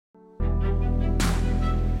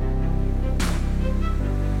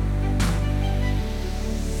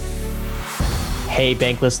Hey,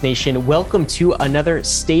 Bankless Nation. Welcome to another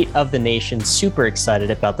State of the Nation. Super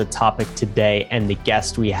excited about the topic today and the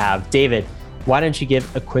guest we have. David, why don't you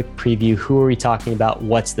give a quick preview? Who are we talking about?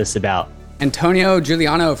 What's this about? Antonio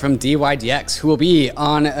Juliano from dYdX, who will be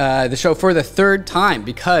on the show for the third time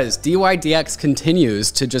because dYdX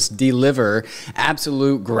continues to just deliver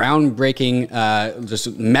absolute groundbreaking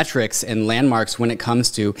just metrics and landmarks when it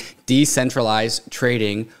comes to decentralized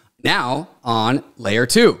trading now on layer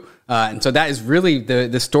 2. And so that is really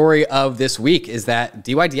the story of this week, is that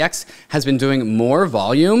dYdX has been doing more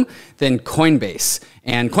volume than Coinbase.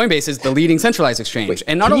 And Coinbase is the leading centralized exchange. Wait,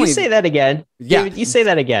 and not can only you say that again? Yeah, David, you say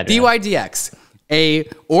that again. dYdX, a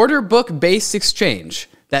order book based exchange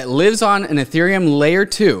that lives on an Ethereum layer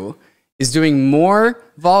 2, is doing more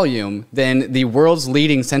volume than the world's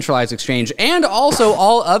leading centralized exchange and also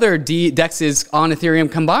all other DEXs on Ethereum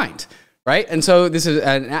combined. Right? And so this is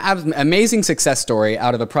an amazing success story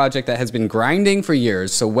out of a project that has been grinding for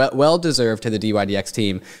years. So well deserved to the dYdX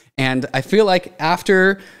team. And I feel like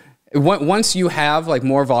once you have like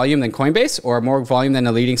more volume than Coinbase or more volume than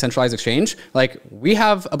a leading centralized exchange, like we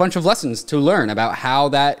have a bunch of lessons to learn about how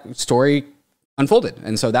that story unfolded.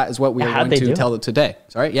 And so that is what we are going to tell today.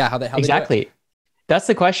 Sorry. Yeah. How exactly. They do it. That's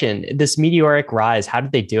the question. This meteoric rise, how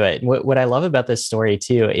did they do it? What I love about this story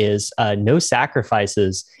too is no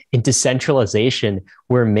sacrifices in decentralization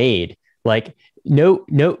were made. Like no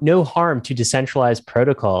harm to decentralized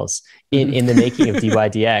protocols in the making of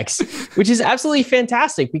dYdX, which is absolutely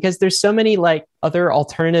fantastic because there's so many like other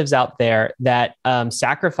alternatives out there that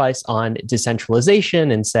sacrifice on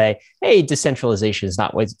decentralization and say, hey, decentralization is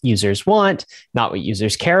not what users want, not what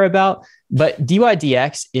users care about. But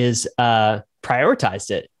dYdX is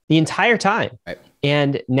prioritized it the entire time. Right.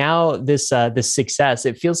 And now this success,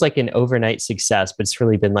 it feels like an overnight success, but it's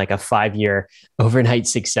really been like a 5-year overnight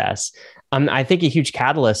success. I think a huge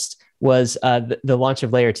catalyst was the launch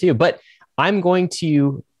of Layer 2. But we're going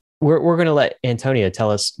to let Antonio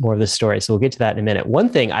tell us more of the story. So we'll get to that in a minute. One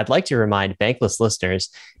thing I'd like to remind Bankless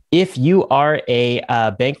listeners, if you are a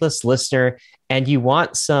Bankless listener and you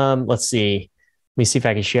want some, let me see if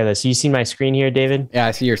I can share this. You see my screen here, David? Yeah,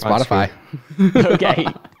 I see your Spotify. Okay.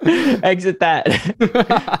 Exit that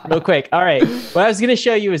real quick. All right. What I was going to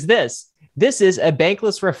show you is this. This is a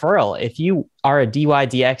Bankless referral. If you are a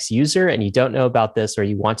dYdX user and you don't know about this or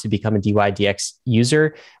you want to become a dYdX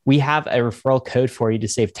user, we have a referral code for you to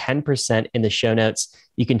save 10% in the show notes.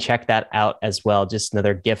 You can check that out as well. Just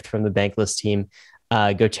another gift from the Bankless team.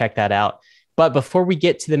 Go check that out. But before we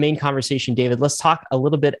get to the main conversation, David, let's talk a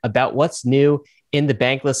little bit about what's new in the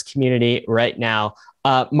Bankless community right now.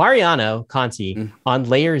 Mariano Conti on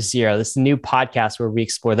Layer 0. This is a new podcast where we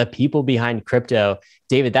explore the people behind crypto.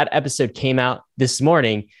 David, that episode came out this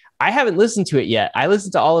morning. I haven't listened to it yet. I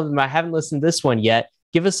listened to all of them. I haven't listened to this one yet.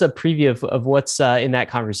 Give us a preview of what's in that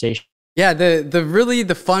conversation. Yeah,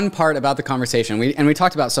 the fun part about the conversation, we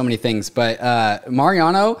talked about so many things, but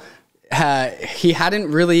Mariano, he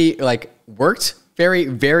hadn't really like worked very,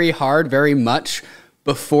 very hard, very much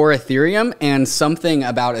before Ethereum, and something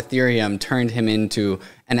about Ethereum turned him into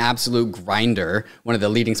an absolute grinder, one of the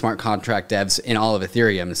leading smart contract devs in all of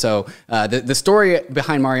Ethereum. So the story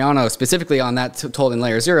behind Mariano, specifically on that told in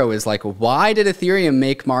Layer 0, is like, why did Ethereum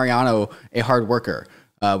make Mariano a hard worker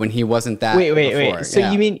when he wasn't that before? Wait.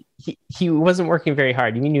 So you mean he wasn't working very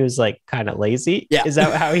hard? You mean he was like kind of lazy? Yeah. Is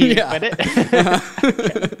that how he put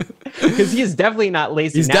it? Because he is definitely not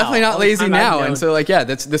lazy. He's definitely not lazy now. And so, like, yeah,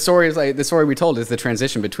 that's the story. Is like the story we told is the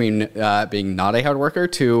transition between being not a hard worker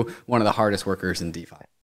to one of the hardest workers in DeFi.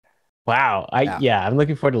 Wow. I'm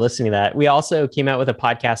looking forward to listening to that. We also came out with a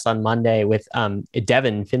podcast on Monday with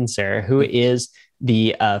Devin Finzer, who is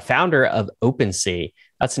the founder of OpenSea.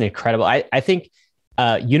 That's an incredible. I think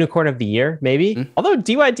unicorn of the year, maybe. Although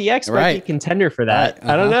dYdX might be a contender for that.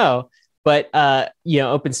 I don't know. But,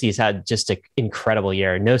 OpenSea's had just an incredible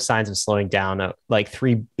year. No signs of slowing down, like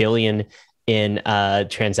 3 billion in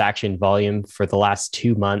transaction volume for the last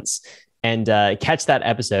 2 months. And catch that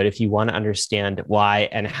episode if you want to understand why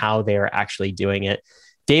and how they are actually doing it.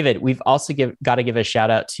 David, we've also got to give a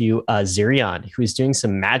shout out to Zerion, who's doing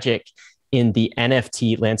some magic in the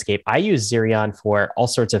NFT landscape. I use Zerion for all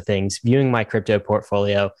sorts of things, viewing my crypto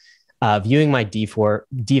portfolio, viewing my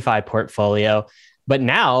DeFi portfolio. But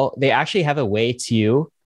now they actually have a way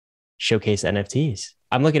to showcase NFTs.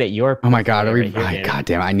 I'm looking at your. Oh my God! God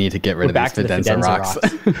damn! I need to get rid of these Fidenza rocks.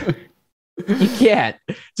 You can't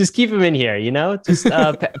just keep them in here. Just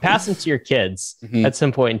pass them to your kids at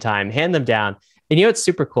some point in time. Hand them down. And it's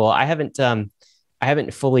super cool. I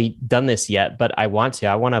haven't fully done this yet, but I want to.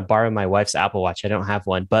 I want to borrow my wife's Apple Watch. I don't have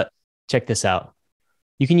one, but check this out.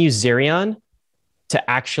 You can use Zerion to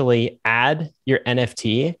actually add your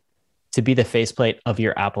NFT to be the faceplate of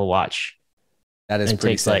your Apple Watch. That is and it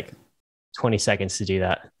pretty takes sick. like 20 seconds to do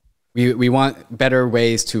that. We want better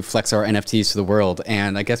ways to flex our NFTs to the world,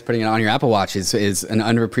 and I guess putting it on your Apple Watch is an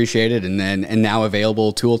underappreciated and now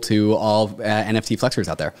available tool to all NFT flexers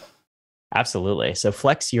out there. Absolutely. So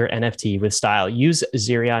flex your NFT with style. Use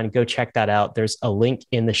Zerion. Go check that out. There's a link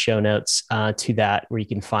in the show notes to that where you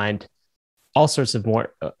can find all sorts of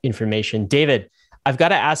more information. David, I've got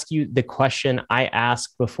to ask you the question I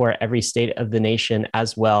ask before every State of the Nation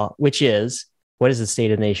as well, which is, what is the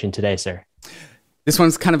state of the nation today, sir? This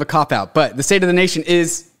one's kind of a cop-out, but the state of the nation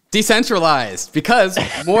is decentralized because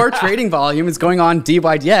more trading volume is going on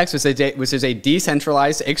dYdX, which is a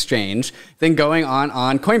decentralized exchange, than going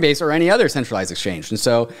on Coinbase or any other centralized exchange. And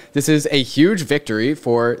so this is a huge victory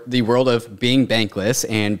for the world of being bankless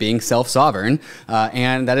and being self-sovereign.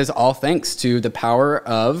 And that is all thanks to the power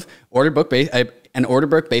of an order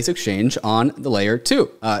book-based exchange on the layer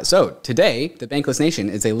 2. So today, the bankless nation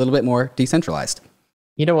is a little bit more decentralized.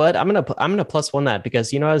 You know what? I'm gonna plus one that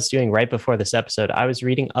because I was doing right before this episode. I was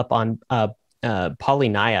reading up on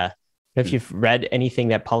Polynia. If you've read anything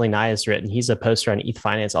that Polynia has written, he's a poster on ETH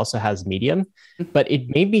Finance, also has Medium. But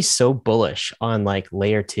it made me so bullish on like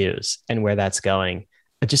layer 2s and where that's going.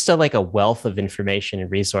 Just a wealth of information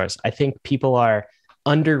and resource. I think people are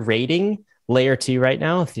underrating layer 2 right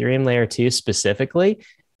now, Ethereum layer 2 specifically,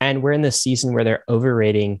 and we're in this season where they're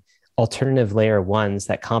overrating alternative layer 1s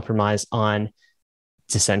that compromise on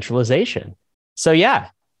decentralization. So yeah,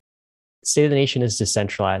 State of the Nation is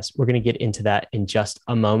decentralized. We're going to get into that in just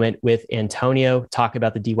a moment with Antonio, talk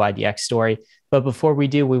about the dYdX story. But before we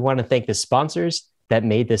do, we want to thank the sponsors that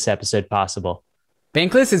made this episode possible.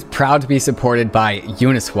 Bankless is proud to be supported by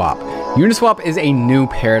Uniswap. Uniswap is a new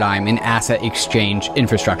paradigm in asset exchange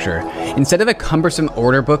infrastructure. Instead of a cumbersome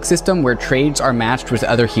order book system where trades are matched with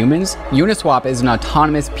other humans, Uniswap is an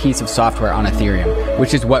autonomous piece of software on Ethereum,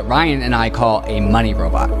 which is what Ryan and I call a money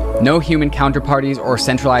robot. No human counterparties or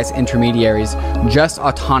centralized intermediaries, just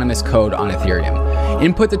autonomous code on Ethereum.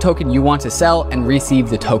 Input the token you want to sell and receive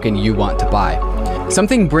the token you want to buy.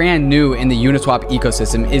 Something brand new in the Uniswap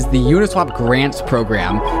ecosystem is the Uniswap Grants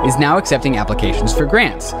program is now accepting applications for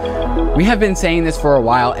grants. We have been saying this for a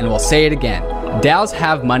while and we'll say it again. DAOs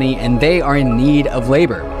have money and they are in need of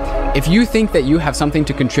labor. If you think that you have something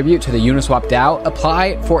to contribute to the Uniswap DAO,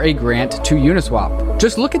 apply for a grant to Uniswap.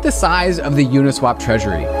 Just look at the size of the Uniswap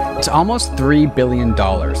treasury. It's almost $3 billion.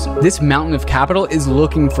 This mountain of capital is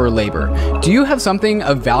looking for labor. Do you have something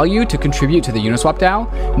of value to contribute to the Uniswap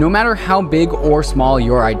DAO? No matter how big or small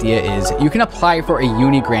your idea is, you can apply for a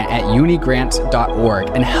uni grant at unigrants.org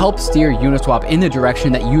and help steer Uniswap in the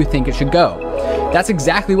direction that you think it should go. That's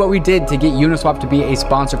exactly what we did to get Uniswap to be a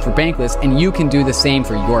sponsor for Bankless, and you can do the same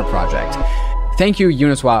for your project. Thank you,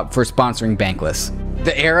 Uniswap, for sponsoring Bankless.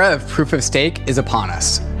 The era of proof of stake is upon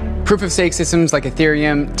us. Proof of stake systems like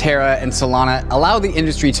Ethereum, Terra, and Solana allow the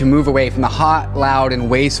industry to move away from the hot, loud, and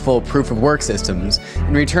wasteful proof of work systems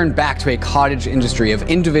and return back to a cottage industry of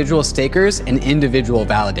individual stakers and individual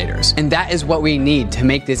validators. And that is what we need to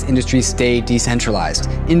make this industry stay decentralized.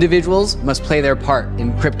 Individuals must play their part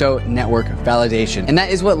in crypto network validation. And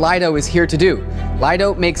that is what Lido is here to do.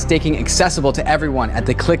 Lido makes staking accessible to everyone at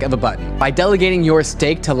the click of a button. By delegating your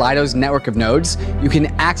stake to Lido's network of nodes, you can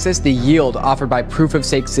access the yield offered by proof of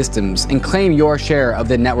stake systems and claim your share of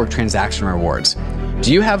the network transaction rewards.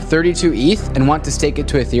 Do you have 32 ETH and want to stake it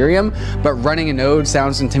to Ethereum, but running a node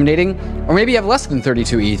sounds intimidating? Or maybe you have less than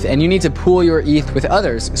 32 ETH and you need to pool your ETH with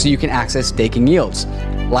others so you can access staking yields.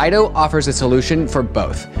 Lido offers a solution for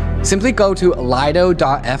both. Simply go to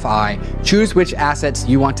lido.fi, choose which assets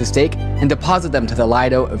you want to stake, and deposit them to the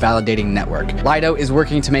Lido validating network. Lido is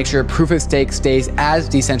working to make sure proof of stake stays as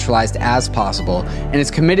decentralized as possible, and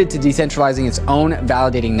is committed to decentralizing its own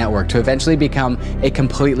validating network to eventually become a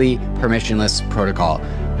completely permissionless protocol.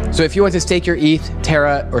 So if you want to stake your ETH,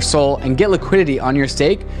 Terra, or Sol and get liquidity on your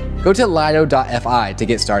stake, go to lido.fi to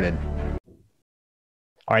get started.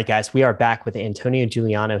 All right, guys, we are back with Antonio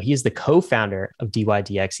Juliano. He is the co-founder of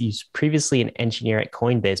dYdX. He's previously an engineer at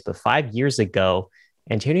Coinbase, but 5 years ago,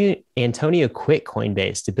 Antonio quit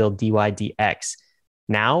Coinbase to build dYdX.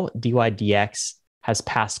 Now, dYdX has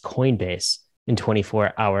passed Coinbase in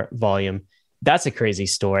 24-hour volume. That's a crazy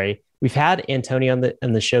story. We've had Antonio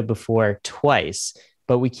on the show before twice,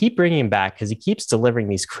 but we keep bringing him back because he keeps delivering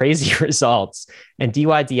these crazy results. And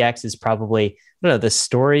dYdX is probably the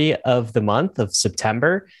story of the month of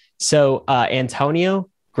September. So, Antonio,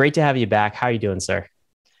 great to have you back. How are you doing, sir?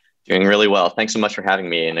 Doing really well. Thanks so much for having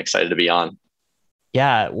me and excited to be on.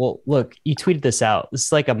 Yeah, well, look, you tweeted this out. This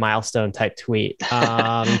is like a milestone type tweet. You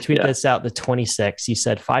tweeted Yeah. this out the 26th. You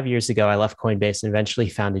said 5 years ago, I left Coinbase and eventually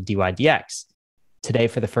founded dYdX. Today,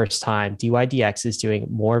 for the first time, dYdX is doing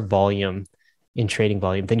more volume in trading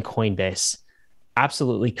volume than Coinbase.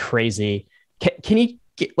 Absolutely crazy. Can you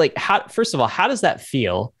get like how? First of all, how does that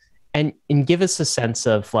feel? And give us a sense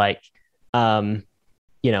of like, um,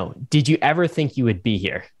 did you ever think you would be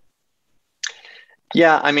here?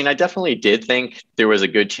 Yeah, I mean, I definitely did think there was a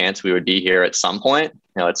good chance we would be here at some point.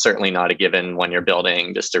 It's certainly not a given when you're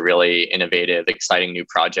building just a really innovative, exciting new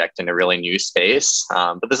project in a really new space.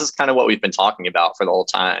 But this is kind of what we've been talking about for the whole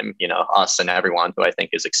time, us and everyone who I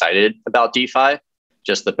think is excited about DeFi,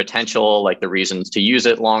 just the potential, like the reasons to use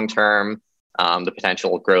it long term, the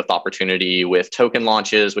potential growth opportunity with token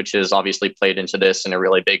launches, which has obviously played into this in a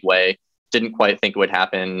really big way. Didn't quite think it would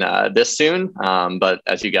happen this soon. But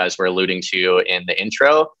as you guys were alluding to in the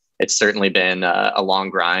intro, it's certainly been a long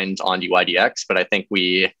grind on dYdX, but I think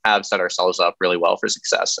we have set ourselves up really well for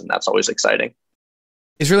success, and that's always exciting.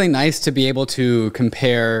 It's really nice to be able to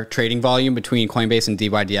compare trading volume between Coinbase and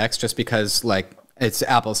dYdX just because like it's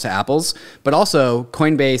apples to apples, but also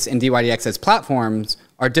Coinbase and dYdX as platforms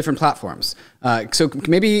are different platforms. So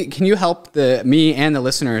maybe can you help me and the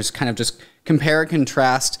listeners kind of just compare and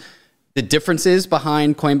contrast the differences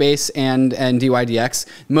behind Coinbase and dYdX?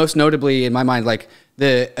 Most notably in my mind, like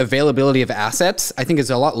the availability of assets, I think is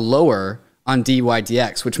a lot lower on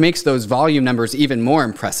dYdX, which makes those volume numbers even more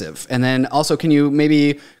impressive. And then also, can you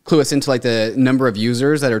maybe clue us into like the number of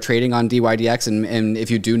users that are trading on dYdX and if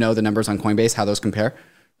you do know the numbers on Coinbase, how those compare?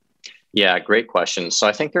 Yeah, great question. So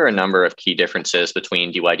I think there are a number of key differences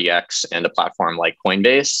between dYdX and a platform like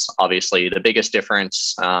Coinbase. Obviously, the biggest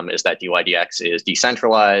difference is that dYdX is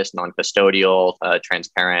decentralized, non-custodial,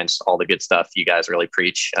 transparent, all the good stuff you guys really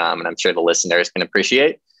preach, and I'm sure the listeners can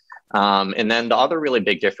appreciate. And then the other really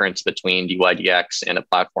big difference between dYdX and a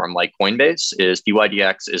platform like Coinbase is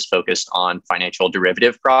dYdX is focused on financial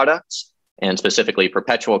derivative products and specifically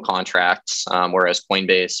perpetual contracts, whereas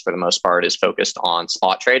Coinbase, for the most part, is focused on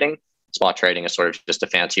spot trading. Spot trading is sort of just a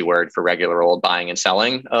fancy word for regular old buying and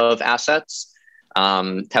selling of assets.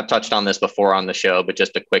 Have touched on this before on the show, but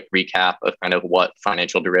just a quick recap of kind of what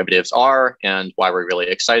financial derivatives are and why we're really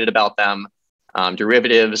excited about them.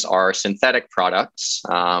 Derivatives are synthetic products,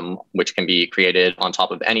 which can be created on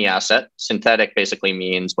top of any asset. Synthetic basically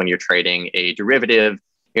means when you're trading a derivative,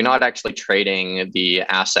 you're not actually trading the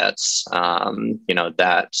assets,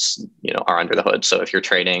 that are under the hood. So if you're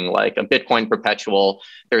trading like a Bitcoin perpetual,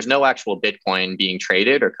 there's no actual Bitcoin being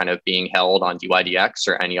traded or kind of being held on dYdX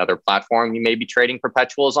or any other platform you may be trading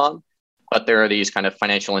perpetuals on. But there are these kind of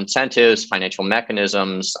financial incentives, financial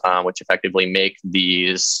mechanisms, which effectively make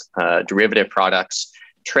these derivative products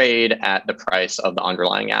trade at the price of the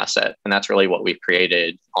underlying asset. And that's really what we've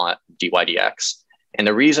created on dYdX. And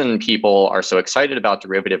the reason people are so excited about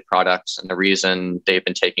derivative products and the reason they've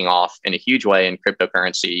been taking off in a huge way in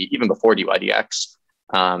cryptocurrency, even before dYdX,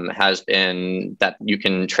 has been that you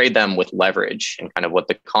can trade them with leverage. And kind of what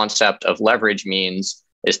the concept of leverage means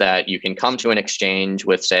is that you can come to an exchange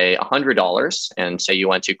with, say, $100, and say you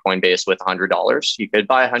went to Coinbase with $100, you could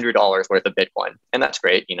buy $100 worth of Bitcoin. And that's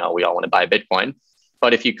great. We all want to buy Bitcoin.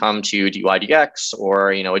 But if you come to dYdX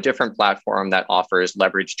or, a different platform that offers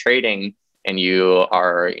leverage trading, and you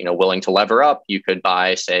are willing to lever up, you could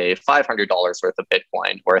buy, say, $500 worth of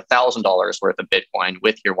Bitcoin or $1,000 worth of Bitcoin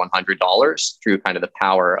with your $100 through kind of the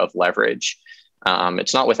power of leverage.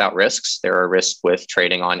 It's not without risks. There are risks with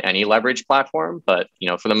trading on any leverage platform, but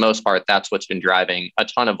for the most part, that's what's been driving a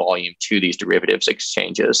ton of volume to these derivatives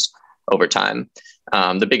exchanges over time.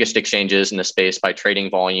 The biggest exchanges in the space by trading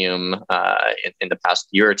volume in the past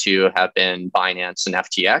year or two have been Binance and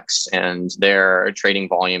FTX, and their trading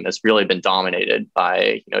volume has really been dominated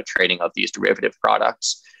by trading of these derivative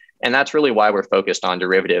products. And that's really why we're focused on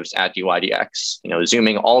derivatives at dYdX.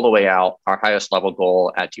 Zooming all the way out, our highest level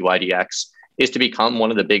goal at dYdX is to become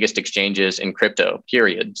one of the biggest exchanges in crypto,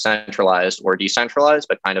 period, centralized or decentralized,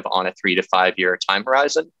 but kind of on a 3 to 5 year time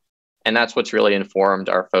horizon. And that's what's really informed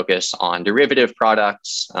our focus on derivative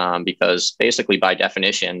products, because basically by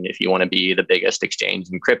definition, if you want to be the biggest exchange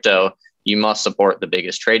in crypto, you must support the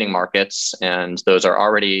biggest trading markets. And those are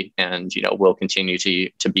already and will continue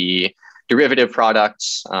to be derivative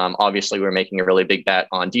products. Obviously, we're making a really big bet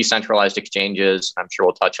on decentralized exchanges. I'm sure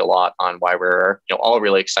we'll touch a lot on why we're all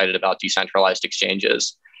really excited about decentralized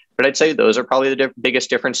exchanges. But I'd say those are probably the biggest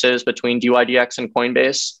differences between dYdX and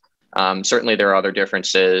Coinbase. Certainly, there are other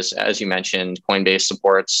differences. As you mentioned, Coinbase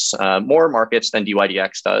supports more markets than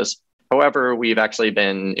dYdX does. However, we've actually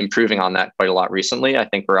been improving on that quite a lot recently. I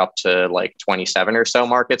think we're up to like 27 or so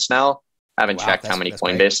markets now, Haven't Wow, checked how many that's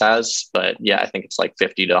great. Coinbase has, but yeah, I think it's like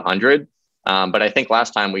 50 to 100. But I think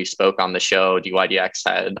last time we spoke on the show, dYdX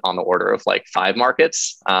had on the order of like 5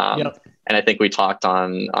 markets. Yep. And I think we talked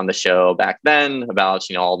on the show back then about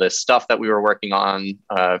all this stuff that we were working on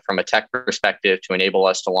from a tech perspective to enable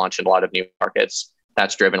us to launch in a lot of new markets.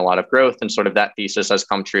 That's driven a lot of growth, and sort of that thesis has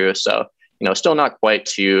come true. So still not quite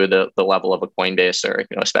to the level of a Coinbase or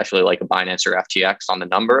especially like a Binance or FTX on the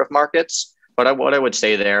number of markets. But what I would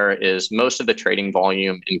say there is most of the trading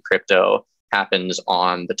volume in crypto happens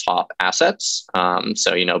on the top assets.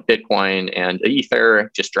 So, Bitcoin and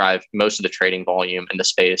Ether just drive most of the trading volume in the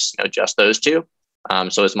space, just those two.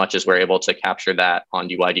 So as much as we're able to capture that on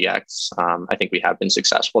dYdX, I think we have been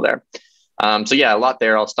successful there. So yeah, a lot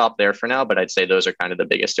there. I'll stop there for now, but I'd say those are kind of the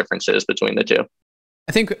biggest differences between the two.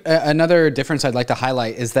 I think another difference I'd like to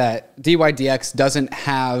highlight is that dYdX doesn't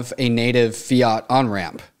have a native fiat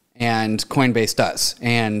on-ramp, and Coinbase does.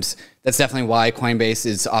 And that's definitely why Coinbase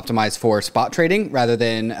is optimized for spot trading rather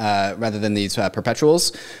than these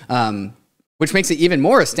perpetuals, which makes it even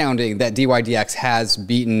more astounding that dYdX has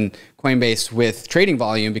beaten Coinbase with trading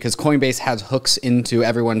volume, because Coinbase has hooks into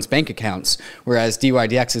everyone's bank accounts, whereas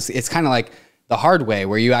dYdX it's kind of like the hard way,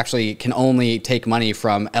 where you actually can only take money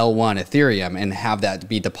from L1 Ethereum and have that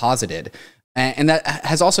be deposited. And that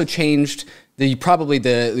has also changed probably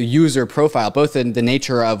the user profile, both in the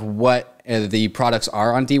nature of what the products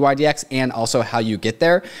are on dYdX and also how you get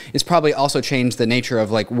there. It's probably also changed the nature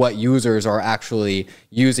of like what users are actually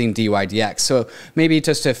using dYdX. So maybe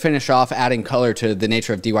just to finish off adding color to the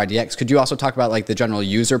nature of dYdX, could you also talk about like the general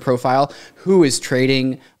user profile? Who is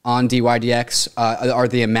trading on dYdX? Are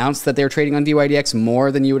the amounts that they're trading on dYdX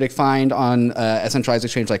more than you would find on a centralized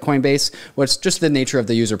exchange like Coinbase? What's just the nature of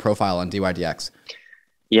the user profile on dYdX?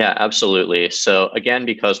 Yeah, absolutely. So again,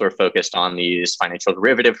 because we're focused on these financial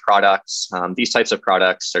derivative products, these types of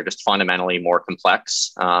products are just fundamentally more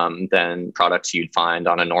complex than products you'd find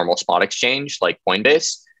on a normal spot exchange like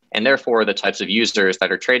Coinbase. And therefore, the types of users that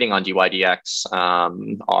are trading on dYdX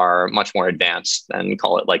are much more advanced than,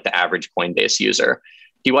 call it, like the average Coinbase user.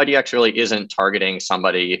 dYdX really isn't targeting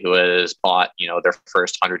somebody who has bought, their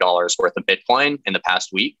first $100 worth of Bitcoin in the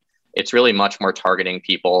past week. It's really much more targeting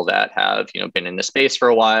people that have, been in the space for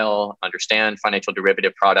a while, understand financial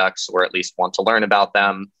derivative products, or at least want to learn about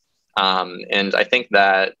them. And I think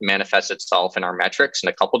that manifests itself in our metrics in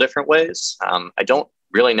a couple different ways. I don't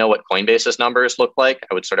really know what Coinbase's numbers look like.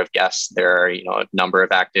 I would sort of guess their, a number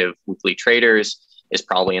of active weekly traders is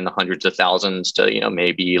probably in the hundreds of thousands to,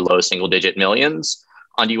 maybe low single digit millions.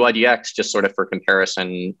 On dYdX, just sort of for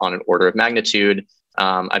comparison on an order of magnitude,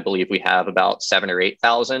 I believe we have about 7,000 or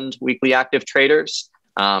 8,000 weekly active traders.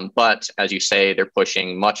 But as you say, they're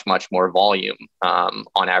pushing much, much more volume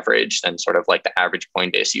on average than sort of like the average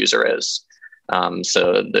Coinbase user is.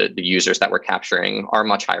 So the users that we're capturing are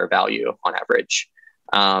much higher value on average.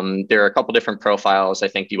 There are a couple different profiles. I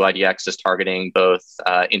think dYdX is targeting both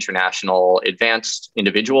international advanced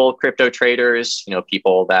individual crypto traders,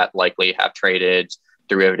 people that likely have traded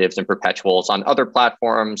derivatives and perpetuals on other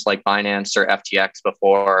platforms like Binance or FTX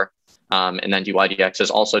before. And then dYdX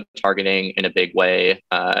is also targeting in a big way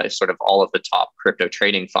sort of all of the top crypto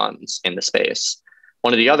trading funds in the space.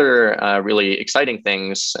 One of the other really exciting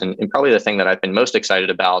things, and probably the thing that I've been most excited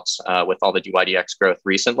about with all the dYdX growth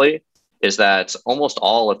recently, is that almost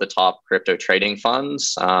all of the top crypto trading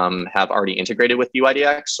funds have already integrated with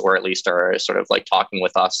dYdX, or at least are sort of like talking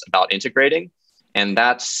with us about integrating. And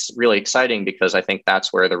that's really exciting because I think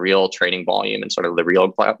that's where the real trading volume and sort of the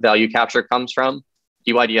real value capture comes from.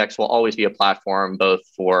 dYdX will always be a platform both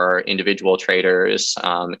for individual traders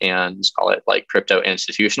and call it like crypto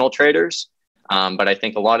institutional traders. But I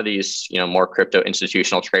think a lot of these, more crypto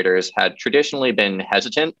institutional traders had traditionally been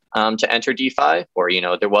hesitant to enter DeFi, or,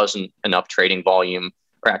 there wasn't enough trading volume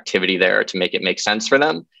or activity there to make it make sense for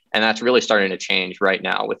them. And that's really starting to change right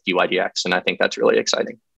now with dYdX. And I think that's really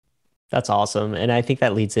exciting. That's awesome. And I think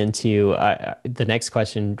that leads into the next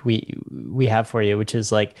question we have for you, which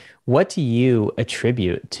is like, what do you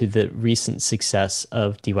attribute to the recent success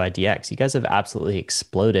of dYdX? You guys have absolutely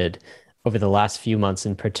exploded over the last few months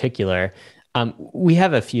in particular. We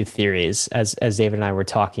have a few theories as David and I were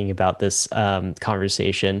talking about this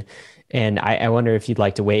conversation. And I wonder if you'd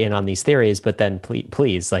like to weigh in on these theories, but then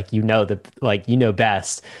please,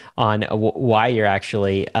 best on why you're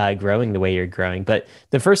actually growing the way you're growing. But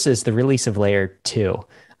the first is the release of Layer 2.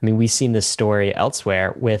 I mean, we've seen this story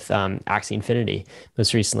elsewhere with Axie Infinity,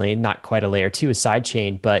 most recently, not quite a Layer 2, a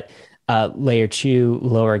sidechain, but Layer 2,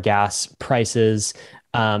 lower gas prices,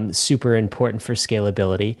 super important for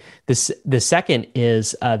scalability. The second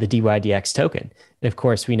is the dYdX token. And of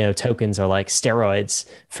course, we know tokens are like steroids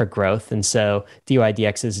for growth. And so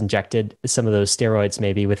dYdX has injected some of those steroids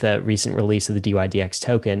maybe with a recent release of the dYdX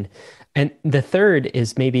token. And the third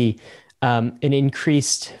is maybe an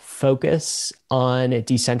increased focus on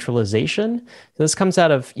decentralization. This comes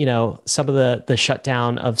out of, some of the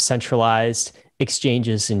shutdown of centralized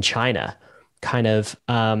exchanges in China. Kind of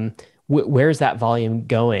where's that volume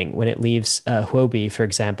going when it leaves Huobi, for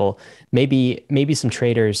example? Maybe some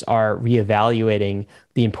traders are reevaluating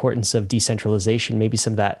the importance of decentralization. Maybe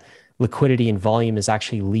some of that liquidity and volume is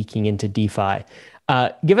actually leaking into DeFi.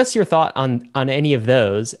 Give us your thought on any of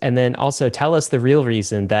those, and then also tell us the real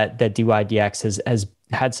reason that dYdX has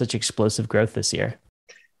had such explosive growth this year.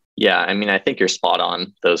 Yeah, I mean, I think you're spot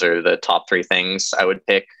on. Those are the top three things I would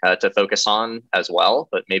pick to focus on as well,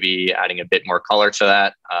 but maybe adding a bit more color to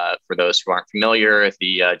that. For those who aren't familiar,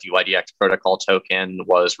 the dYdX protocol token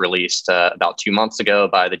was released about 2 months ago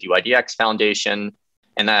by the dYdX Foundation,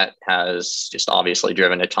 and that has just obviously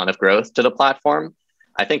driven a ton of growth to the platform.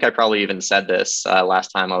 I think I probably even said this last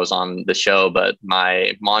time I was on the show, but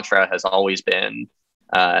my mantra has always been,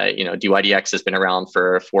 dYdX has been around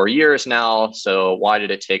for 4 years now. So why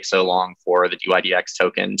did it take so long for the dYdX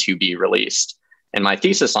token to be released? And my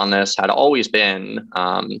thesis on this had always been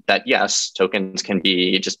that yes, tokens can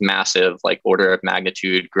be just massive, like order of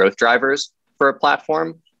magnitude growth drivers for a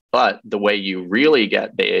platform. But the way you really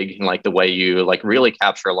get big and like the way you like really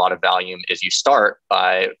capture a lot of volume is you start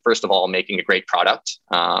by, first of all, making a great product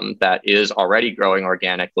that is already growing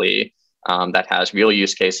organically, that has real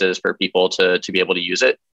use cases for people to be able to use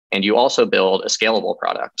it. And you also build a scalable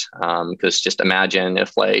product. Because just imagine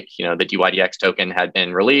if the dYdX token had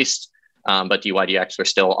been released, but dYdX were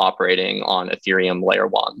still operating on Ethereum layer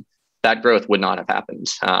 1. That growth would not have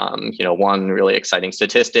happened. One really exciting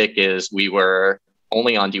statistic is we were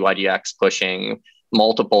only on dYdX pushing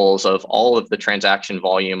multiples of all of the transaction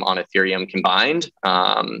volume on Ethereum combined.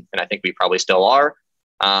 And I think we probably still are.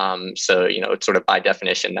 So it's sort of by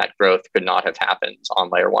definition, that growth could not have happened on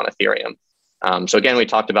layer 1 Ethereum. So again, we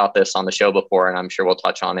talked about this on the show before, and I'm sure we'll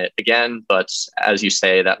touch on it again. But as you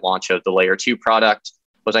say, that launch of the layer 2 product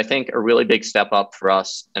was, I think, a really big step up for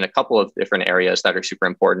us in a couple of different areas that are super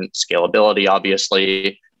important. Scalability,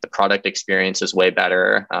 obviously. The product experience is way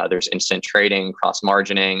better. There's instant trading,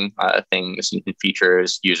 cross-margining, things and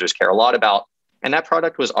features users care a lot about. And that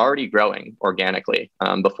product was already growing organically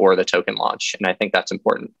before the token launch. And I think that's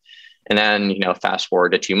important. And then, fast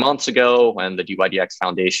forward to 2 months ago when the dYdX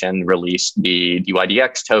Foundation released the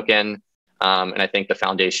dYdX token. And I think the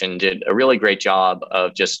foundation did a really great job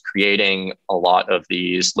of just creating a lot of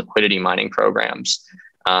these liquidity mining programs.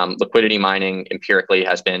 Liquidity mining empirically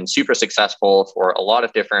has been super successful for a lot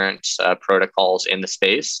of different protocols in the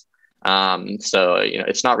space. So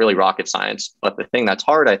it's not really rocket science, but the thing that's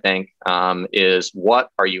hard, I think, is what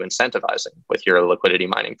are you incentivizing with your liquidity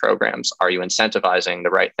mining programs? Are you incentivizing the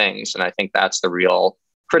right things? And I think that's the real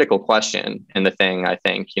critical question. And the thing I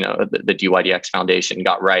think, the dYdX Foundation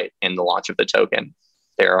got right in the launch of the token.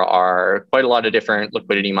 There are quite a lot of different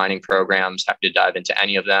liquidity mining programs. Happy to dive into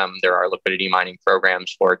any of them. There are liquidity mining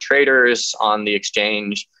programs for traders on the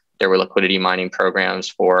exchange. There were liquidity mining programs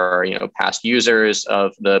for past users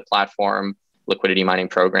of the platform, liquidity mining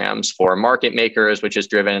programs for market makers, which has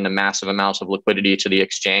driven a massive amount of liquidity to the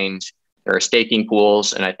exchange. There are staking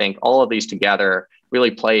pools. And I think all of these together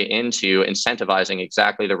really play into incentivizing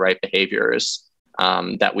exactly the right behaviors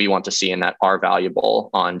that we want to see and that are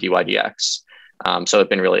valuable on dYdX. So I've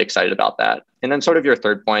been really excited about that. And then sort of your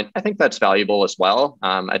third point, I think that's valuable as well.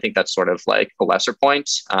 I think that's sort of like a lesser point.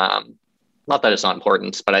 Not that it's not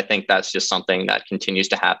important, but I think that's just something that continues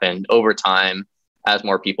to happen over time as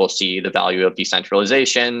more people see the value of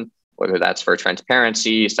decentralization, whether that's for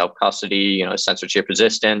transparency, self-custody, censorship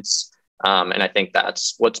resistance. And I think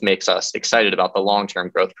that's what makes us excited about the long-term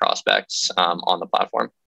growth prospects on the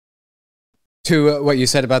platform. To what you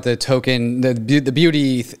said about the token, the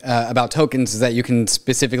beauty about tokens is that you can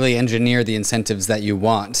specifically engineer the incentives that you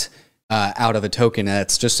want out of a token.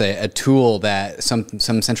 It's just a tool that some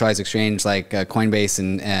centralized exchange like Coinbase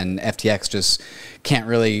and FTX just can't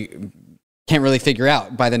really figure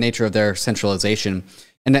out by the nature of their centralization.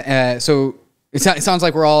 And so it sounds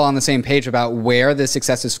like we're all on the same page about where the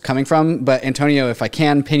success is coming from. But Antonio, if I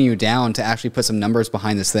can pin you down to actually put some numbers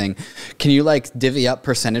behind this thing, can you divvy up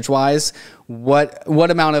percentage-wise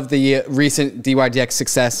what amount of the recent dYdX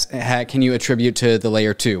success can you attribute to the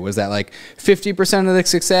layer 2? Was that 50% of the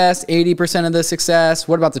success, 80% of the success?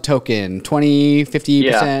 What about the token? 20, 50%?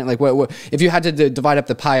 Yeah. What if you had to divide up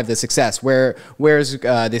the pie of the success, where's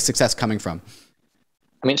the success coming from?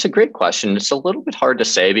 I mean, it's a great question. It's a little bit hard to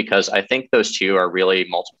say because I think those two are really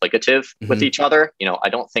multiplicative with each other. I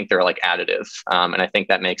don't think they're like additive. And I think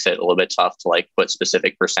that makes it a little bit tough to like put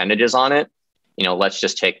specific percentages on it. Let's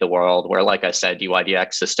just take the world where, like I said,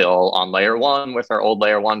 dYdX is still on layer one with our old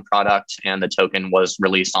layer one product, and the token was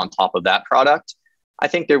released on top of that product. I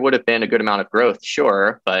think there would have been a good amount of growth,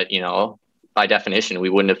 sure, but by definition, we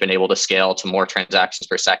wouldn't have been able to scale to more transactions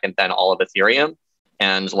per second than all of Ethereum.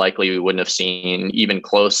 And likely we wouldn't have seen even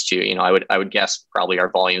close to, I would guess probably our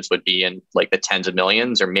volumes would be in like the tens of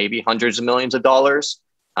millions or maybe hundreds of millions of dollars.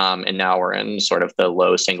 And now we're in sort of the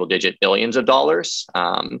low single digit billions of dollars.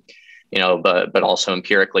 But also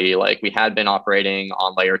empirically, like we had been operating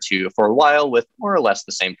on layer two for a while with more or less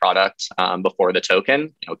the same product before the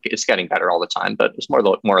token. It's getting better all the time, but it's more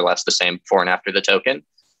or less the same before and after the token.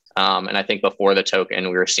 And I think before the token,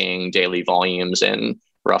 we were seeing daily volumes in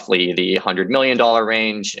roughly the $100 million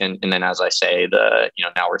range. And then, as I say,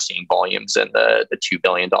 now we're seeing volumes in the $2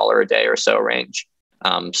 billion a day or so range.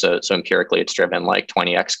 So empirically, it's driven like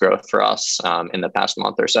 20x growth for us in the past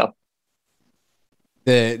month or so.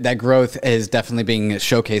 That growth is definitely being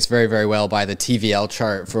showcased very, very well by the TVL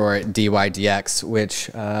chart for dYdX, which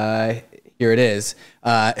here it is.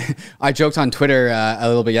 I joked on Twitter a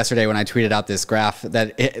little bit yesterday when I tweeted out this graph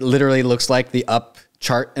that it literally looks like the up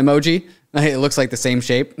chart emoji. It looks like the same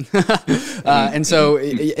shape.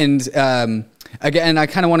 Again, I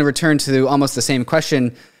kind of want to return to almost the same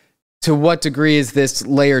question. To what degree is this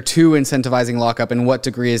layer two incentivizing lockup, and what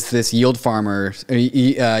degree is this yield farmers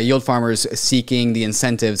seeking the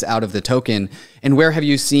incentives out of the token? And where have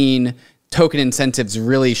you seen token incentives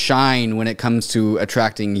really shine when it comes to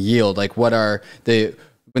attracting yield? Like what are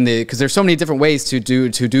because there's so many different ways to do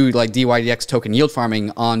like dYdX token yield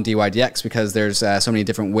farming on dYdX, because there's so many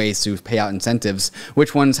different ways to pay out incentives.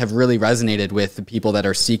 Which ones have really resonated with the people that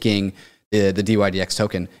are seeking the dYdX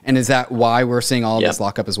token? And is that why we're seeing all of this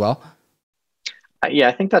lockup as well? Yeah,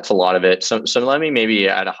 I think that's a lot of it. So let me maybe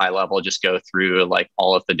at a high level just go through like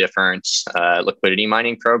all of the different liquidity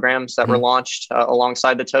mining programs that were launched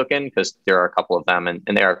alongside the token, because there are a couple of them and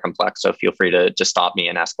they are complex. So feel free to stop me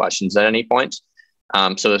and ask questions at any point.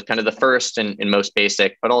 So it's kind of the first and most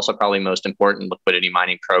basic, but also probably most important liquidity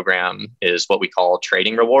mining program is what we call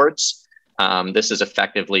trading rewards. This is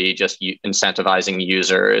effectively just incentivizing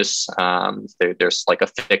users. There's like a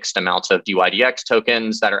fixed amount of dYdX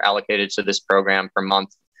tokens that are allocated to this program per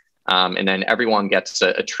month. And then everyone gets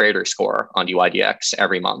a trader score on dYdX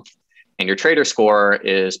every month. And your trader score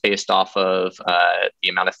is based off of the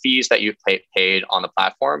amount of fees that you've paid on the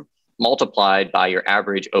platform, multiplied by your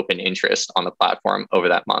average open interest on the platform over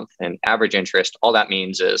that month. And average interest, all that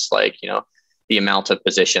means is like, the amount of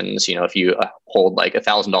positions, if you hold like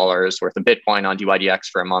 $1,000 worth of Bitcoin on dYdX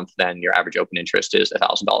for a month, then your average open interest is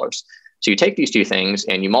 $1,000. So you take these two things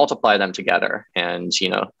and you multiply them together, and,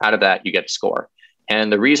 out of that, you get a score.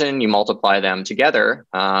 And the reason you multiply them together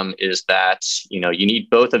is that, you need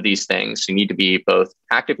both of these things. You need to be both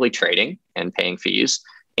actively trading and paying fees,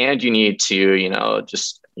 and you need to,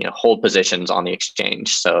 hold positions on the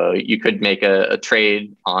exchange. So you could make a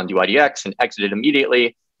trade on dYdX and exit it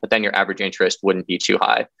immediately, but then your average interest wouldn't be too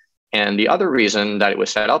high. And the other reason that it was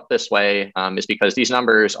set up this way is because these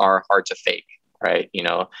numbers are hard to fake, right?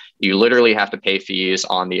 You literally have to pay fees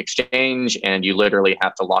on the exchange, and you literally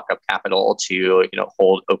have to lock up capital to,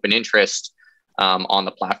 hold open interest on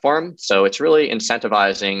the platform. So it's really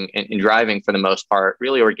incentivizing and driving, for the most part,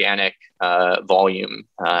 really organic volume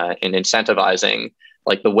and incentivizing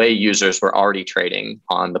like the way users were already trading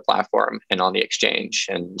on the platform and on the exchange.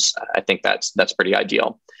 And I think that's pretty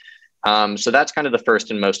ideal. So that's kind of the first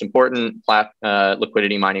and most important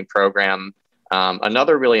liquidity mining program.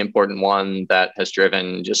 Another really important one that has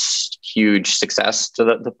driven just huge success to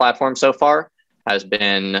the platform so far has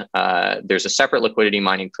been there's a separate liquidity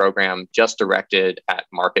mining program just directed at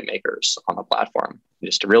market makers on the platform.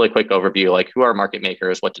 Just a really quick overview, like who are market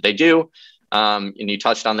makers? What do they do? And you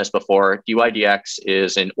touched on this before. dYdX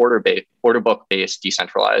is an order book based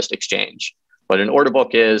decentralized exchange. What an order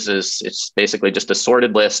book is it's basically just a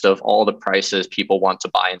sorted list of all the prices people want to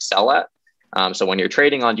buy and sell at. So when you're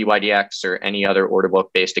trading on dYdX or any other order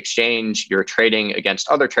book based exchange, you're trading against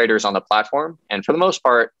other traders on the platform. And for the most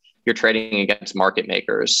part, you're trading against market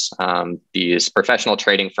makers, these professional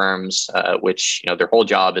trading firms, which their whole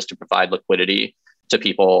job is to provide liquidity to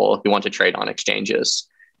people who want to trade on exchanges.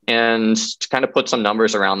 And to kind of put some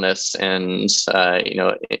numbers around this and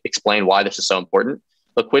explain why this is so important,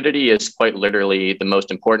 liquidity is quite literally the most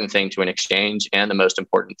important thing to an exchange and the most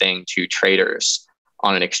important thing to traders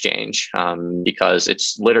on an exchange, because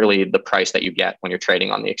it's literally the price that you get when you're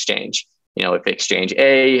trading on the exchange. If exchange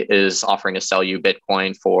A is offering to sell you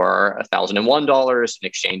Bitcoin for $1,001 and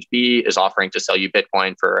exchange B is offering to sell you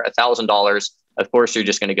Bitcoin for $1,000, of course, you're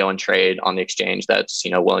just going to go and trade on the exchange that's,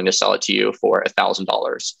 willing to sell it to you for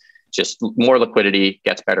 $1,000. Just more liquidity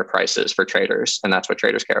gets better prices for traders. And that's what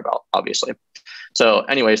traders care about, obviously. So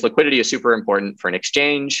anyways, liquidity is super important for an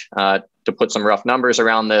exchange. To put some rough numbers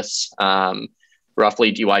around this,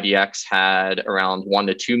 roughly dYdX had around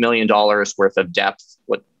 $1 to $2 million worth of depth.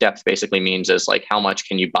 What depth basically means is like how much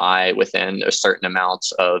can you buy within a certain amount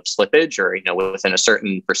of slippage, or within a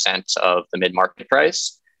certain percent of the mid-market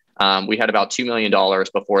price. We had about $2 million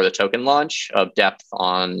before the token launch of depth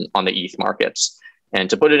on the ETH markets. And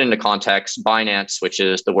to put it into context, Binance, which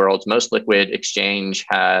is the world's most liquid exchange,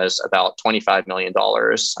 has about $25 million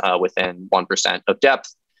within 1% of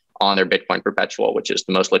depth on their Bitcoin perpetual, which is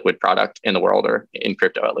the most liquid product in the world, or in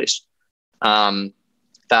crypto at least.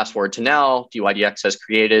 Fast forward to now, dYdX has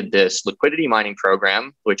created this liquidity mining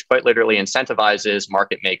program, which quite literally incentivizes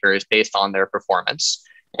market makers based on their performance.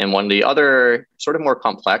 And one of the other sort of more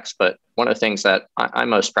complex, but one of the things that I'm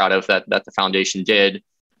most proud of that the foundation did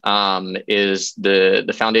is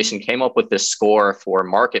the foundation came up with this score for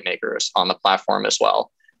market makers on the platform as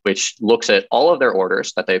well, which looks at all of their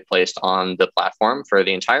orders that they've placed on the platform for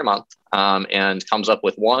the entire month and comes up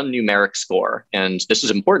with one numeric score. And this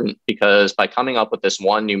is important because by coming up with this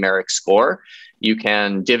one numeric score, you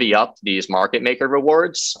can divvy up these market maker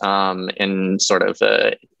rewards in sort of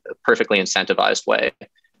a perfectly incentivized way.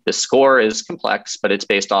 The score is complex, but it's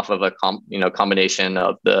based off of a combination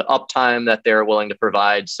of the uptime that they're willing to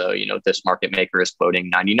provide. So, if this market maker is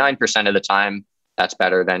quoting 99% of the time, that's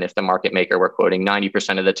better than if the market maker were quoting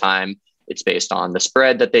 90% of the time. It's based on the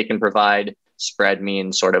spread that they can provide. Spread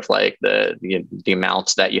means sort of like the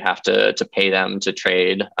amounts that you have to pay them to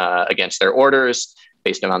trade against their orders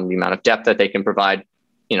based on the amount of depth that they can provide.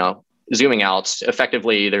 Zooming out,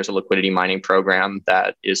 effectively, there's a liquidity mining program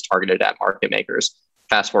that is targeted at market makers.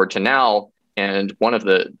 Fast forward to now, and one of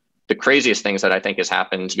the craziest things that I think has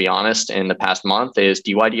happened, to be honest, in the past month is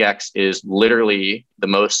dYdX is literally the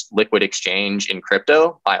most liquid exchange in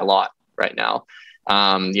crypto by a lot right now.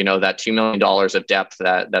 That $2 million of depth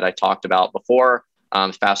that I talked about before,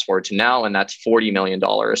 fast forward to now, and that's $40 million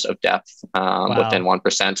of depth within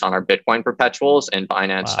 1% on our Bitcoin perpetuals, and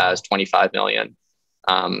Binance has 25 million.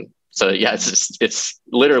 So yeah, it's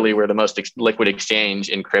literally we're the most liquid exchange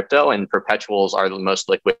in crypto, and perpetuals are the most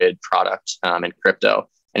liquid product in crypto.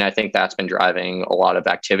 And I think that's been driving a lot of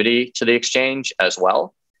activity to the exchange as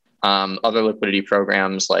well. Other liquidity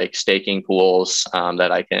programs like staking pools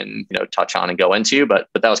that I can touch on and go into, but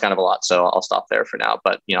that was kind of a lot, so I'll stop there for now.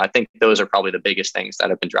 But I think those are probably the biggest things that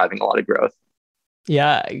have been driving a lot of growth.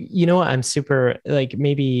 Yeah, I'm super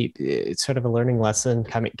maybe it's sort of a learning lesson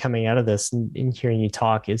coming out of this and in hearing you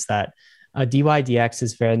talk is that dYdX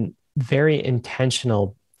has been very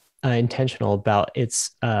intentional about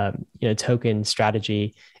its token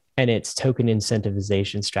strategy and its token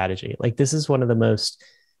incentivization strategy. Like this is one of the most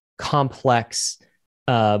complex,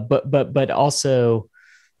 but also,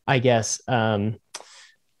 I guess,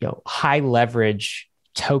 high leverage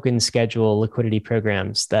token schedule liquidity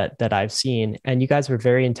programs that I've seen. And you guys were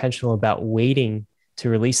very intentional about waiting to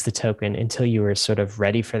release the token until you were sort of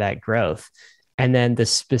ready for that growth. And then the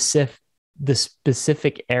specific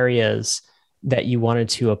areas that you wanted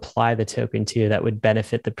to apply the token to that would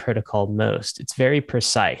benefit the protocol most. It's very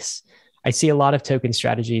precise. I see a lot of token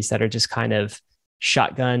strategies that are just kind of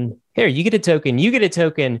shotgun. Here, you get a token, you get a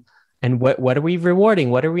token. And what are we rewarding?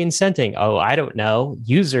 What are we incenting? Oh, I don't know,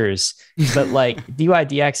 users. But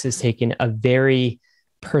dYdX has taken a very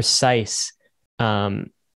precise, I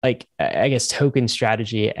guess, token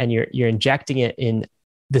strategy, and you're injecting it in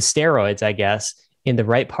the steroids, I guess, in the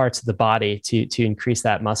right parts of the body to increase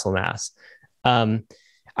that muscle mass. I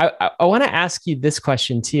want to ask you this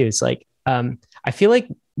question too. It's I feel like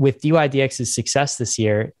with dYdX's success this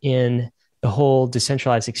year in the whole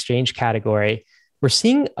decentralized exchange category, we're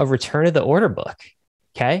seeing a return of the order book.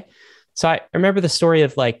 Okay. So I remember the story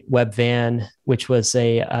of Webvan, which was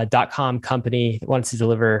a .com company that wanted to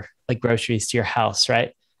deliver groceries to your house,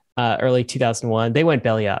 right? Early 2001, they went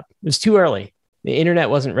belly up. It was too early. The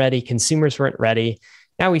internet wasn't ready. Consumers weren't ready.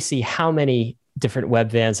 Now we see how many different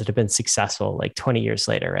web vans that have been successful 20 years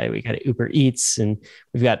later, right? We got Uber Eats, and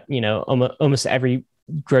we've got, almost every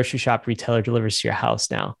grocery shop retailer delivers to your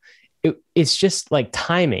house now. It's just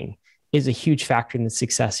timing is a huge factor in the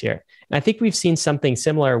success here. And I think we've seen something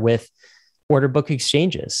similar with order book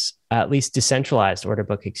exchanges, at least decentralized order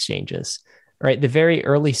book exchanges, right? The very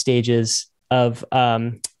early stages of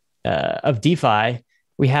DeFi,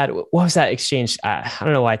 we had, what was that exchange? I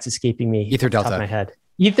don't know why it's escaping me. Ether off the top Delta. of my head.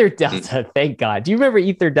 Ether Mm. Delta, thank God. Do you remember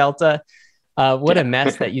Ether Delta? What a Yeah.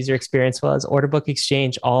 mess that user experience was. Order book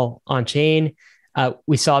exchange all on chain.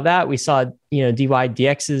 We saw that. We saw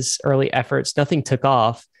dYdX's early efforts. Nothing took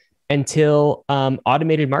off until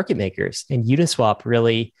automated market makers and Uniswap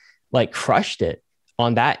really like crushed it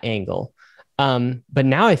on that angle. But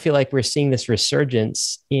now I feel like we're seeing this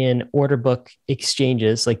resurgence in order book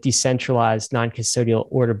exchanges, like decentralized non-custodial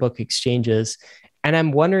order book exchanges. And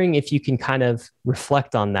I'm wondering if you can kind of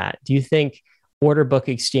reflect on that. Do you think order book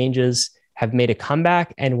exchanges have made a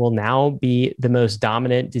comeback and will now be the most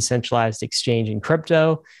dominant decentralized exchange in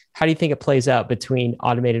crypto? How do you think it plays out between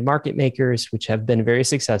automated market makers, which have been very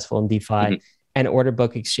successful in DeFi, Mhm. and order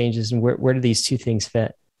book exchanges? And where do these two things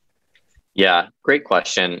fit? Yeah, great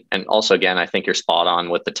question. And also, again, I think you're spot on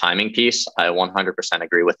with the timing piece. I 100%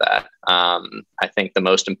 agree with that. I think the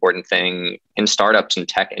most important thing in startups and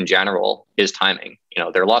tech in general is timing.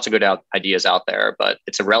 There are lots of good ideas out there, but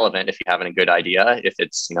it's irrelevant if you have a good idea if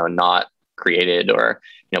it's not created or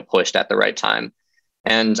pushed at the right time.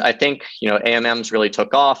 And I think AMMs really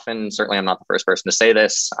took off, and certainly I'm not the first person to say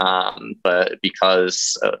this, but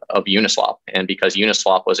because of Uniswap, and because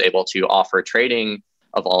Uniswap was able to offer trading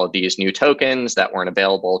of all of these new tokens that weren't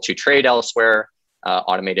available to trade elsewhere.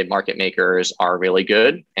 Automated market makers are really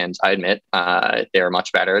good, and I admit they're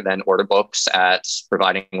much better than order books at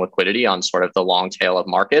providing liquidity on sort of the long tail of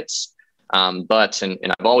markets. But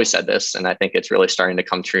I've always said this, and I think it's really starting to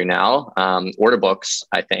come true now. Order books,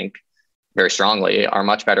 I think, very strongly are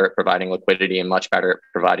much better at providing liquidity and much better at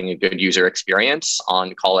providing a good user experience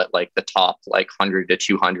on, call it like the top 100 to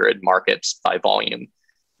 200 markets by volume.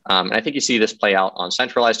 And I think you see this play out on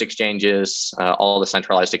centralized exchanges. All the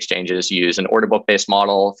centralized exchanges use an order book based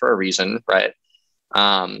model for a reason, right?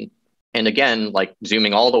 And again,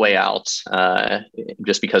 zooming all the way out,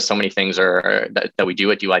 just because so many things that we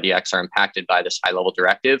do at dYdX are impacted by this high level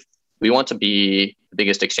directive, we want to be the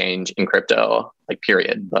biggest exchange in crypto,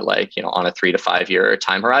 period, but on a 3 to 5 year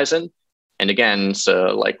time horizon. And again,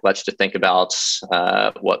 so let's just think about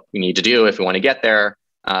what we need to do if we want to get there.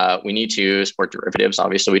 We need to support derivatives.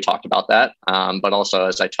 Obviously, we talked about that. But also,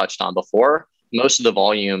 as I touched on before, most of the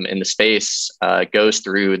volume in the space goes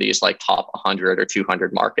through these top 100 or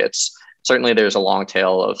 200 markets. Certainly, there's a long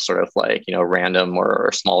tail of sort of random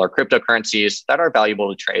or smaller cryptocurrencies that are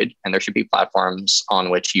valuable to trade, and there should be platforms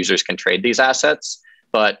on which users can trade these assets.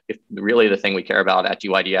 But if really the thing we care about at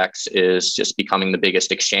dYdX is just becoming the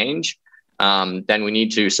biggest exchange, then we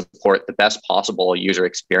need to support the best possible user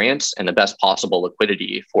experience and the best possible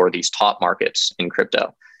liquidity for these top markets in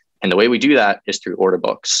crypto. And the way we do that is through order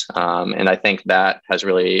books. And I think that has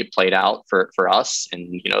really played out for us,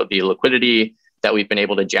 and the liquidity that we've been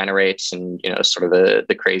able to generate, and sort of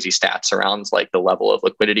the crazy stats around the level of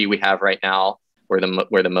liquidity we have right now. We're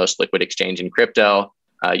the most liquid exchange in crypto.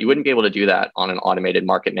 You wouldn't be able to do that on an automated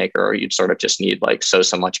market maker, or you'd sort of just need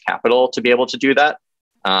so much capital to be able to do that.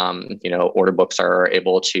 Order books are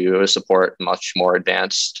able to support much more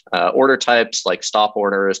advanced order types like stop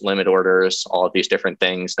orders, limit orders, all of these different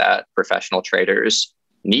things that professional traders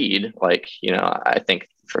need. I think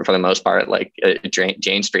for the most part,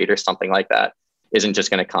 Jane Street or something like that isn't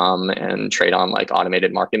just going to come and trade on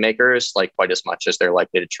automated market makers quite as much as they're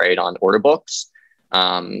likely to trade on order books.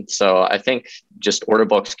 So I think just order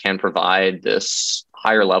books can provide this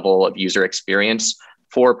higher level of user experience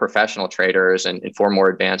for professional traders and for more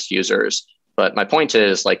advanced users. But my point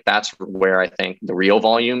is that's where I think the real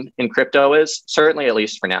volume in crypto is, certainly at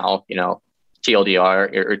least for now,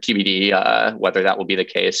 TLDR or TBD, whether that will be the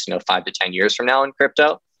case, 5 to 10 years from now in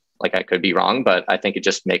crypto. I could be wrong, but I think it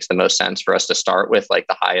just makes the most sense for us to start with the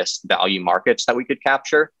highest value markets that we could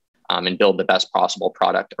capture, and build the best possible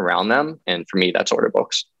product around them. And for me, that's order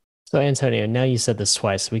books. So, Antonio, now you said this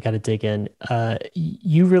twice, so we got to dig in.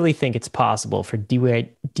 You really think it's possible for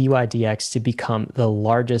dYdX to become the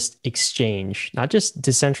largest exchange, not just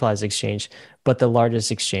decentralized exchange, but the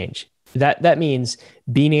largest exchange? That means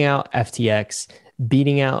beating out FTX,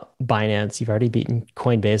 beating out Binance. You've already beaten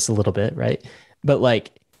Coinbase a little bit, right? But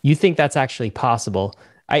you think that's actually possible?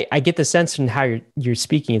 I get the sense from how you're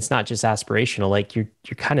speaking, it's not just aspirational.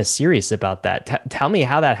 You're kind of serious about that. Tell me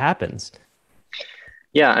how that happens.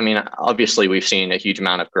 Yeah, I mean, obviously, we've seen a huge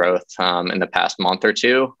amount of growth in the past month or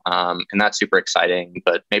two, and that's super exciting.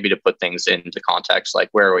 But maybe to put things into context,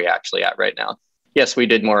 where are we actually at right now? Yes, we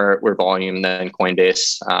did more volume than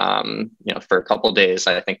Coinbase. For a couple of days,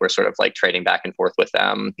 I think we're sort of trading back and forth with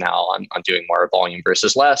them now on doing more volume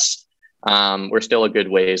versus less. We're still a good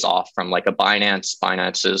ways off from a Binance.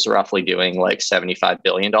 Binance is roughly doing $75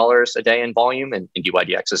 billion a day in volume, and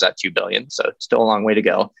dYdX is at $2 billion. So still a long way to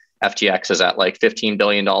go. FTX is at $15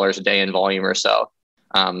 billion a day in volume or so.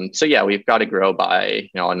 So yeah, we've got to grow by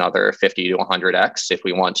another 50 to 100x if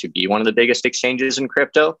we want to be one of the biggest exchanges in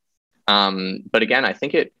crypto. But again, I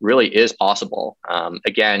think it really is possible.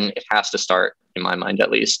 Again, it has to start, in my mind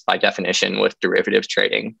at least, by definition, with derivatives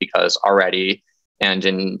trading, because already and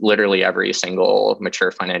in literally every single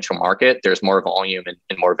mature financial market, there's more volume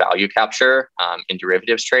and more value capture in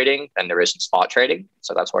derivatives trading than there is in spot trading.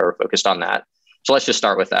 So that's why we're focused on that. So let's just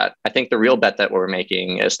start with that. I think the real bet that we're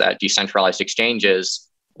making is that decentralized exchanges,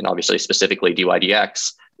 and obviously specifically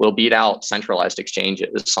dYdX, will beat out centralized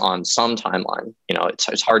exchanges on some timeline.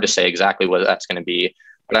 It's hard to say exactly what that's going to be,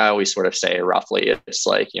 but I always sort of say roughly, it's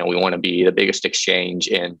like, we want to be the biggest exchange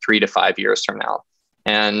in 3 to 5 years from now.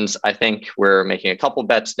 And I think we're making a couple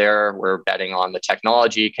bets there. We're betting on the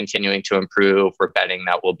technology continuing to improve. We're betting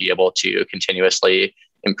that we'll be able to continuously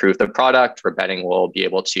improve the product. We're betting we'll be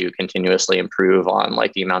able to continuously improve on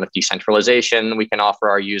like the amount of decentralization we can offer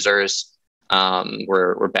our users.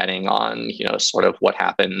 We're betting on, sort of what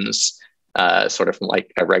happens sort of from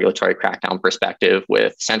like a regulatory crackdown perspective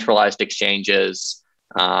with centralized exchanges.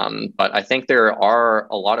 But I think there are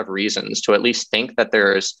a lot of reasons to at least think that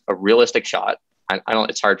there's a realistic shot. I don't,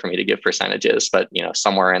 it's hard for me to give percentages, but,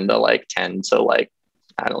 somewhere in the like 10 to like,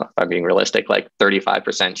 I don't know if I'm being realistic, like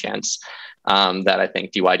 35% chance that I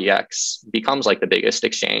think dYdX becomes like the biggest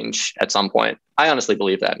exchange at some point. I honestly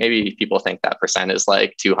believe that. Maybe people think that percent is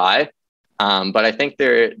like too high. But I think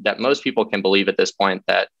that most people can believe at this point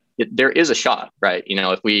that there is a shot, right?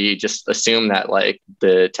 If we just assume that like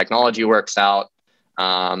the technology works out,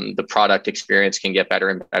 the product experience can get better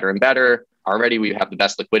and better and better. Already we have the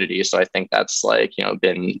best liquidity. So I think that's like,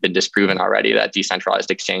 been disproven already that decentralized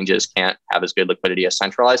exchanges can't have as good liquidity as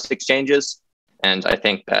centralized exchanges. And I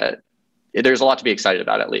think that there's a lot to be excited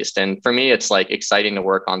about, at least. And for me, it's like exciting to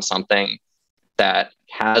work on something that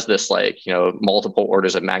has this like, multiple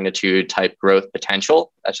orders of magnitude type growth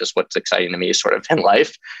potential. That's just what's exciting to me sort of in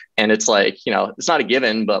life. And it's like, it's not a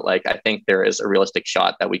given, but like, I think there is a realistic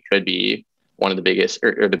shot that we could be one of the biggest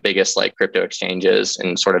or the biggest like crypto exchanges,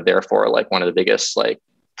 and sort of therefore like one of the biggest like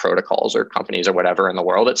protocols or companies or whatever in the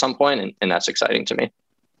world at some point. And that's exciting to me.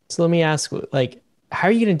 So let me ask, like, how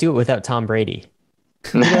are you going to do it without Tom Brady?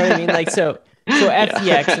 You know what I mean? Like, so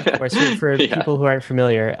FTX, of course, for people who aren't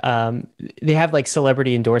familiar, they have like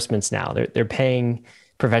celebrity endorsements now. They're paying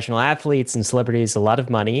professional athletes and celebrities a lot of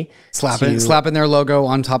money, slapping their logo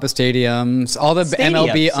on top of stadiums. All the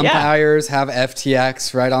MLB umpires have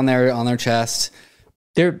FTX right on their chest.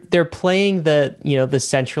 They're playing the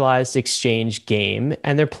centralized exchange game,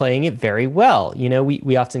 and they're playing it very well.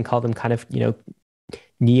 We often call them kind of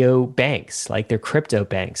neo banks, like they're crypto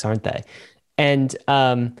banks, aren't they? And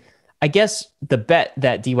I guess the bet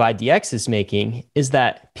that dYdX is making is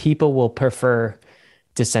that people will prefer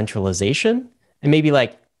decentralization and maybe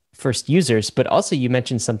like first users, but also you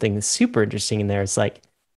mentioned something that's super interesting in there. It's like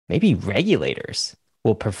maybe regulators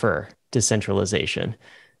will prefer decentralization.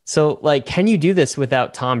 So like, can you do this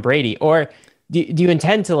without Tom Brady, or do you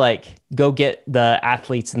intend to like go get the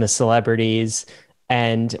athletes and the celebrities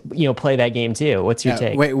and play that game too? What's your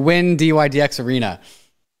take? Win dYdX Arena.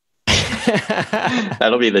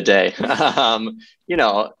 That'll be the day.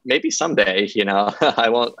 Maybe someday, I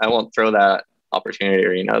won't throw that opportunity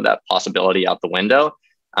or, that possibility out the window.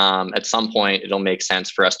 At some point, it'll make sense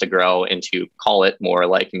for us to grow into, call it more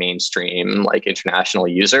like mainstream, like international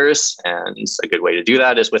users. And a good way to do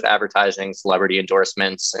that is with advertising, celebrity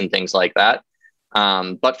endorsements, and things like that.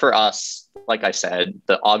 But for us, like I said,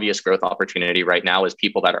 the obvious growth opportunity right now is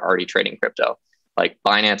people that are already trading crypto. Like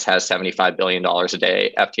Binance has $75 billion a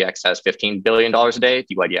day. FTX has $15 billion a day.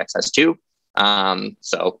 dYdX has 2.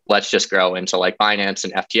 So let's just grow into like Binance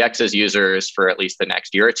and FTX's users for at least the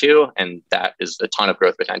next year or 2. And that is a ton of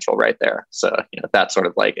growth potential right there. So, that's sort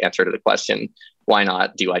of like answer to the question, why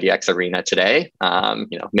not dYdX Arena today?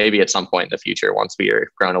 Maybe at some point in the future, once we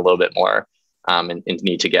are grown a little bit more, and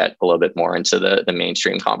need to get a little bit more into the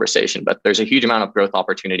mainstream conversation. But there's a huge amount of growth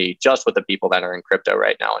opportunity just with the people that are in crypto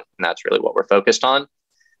right now. And that's really what we're focused on.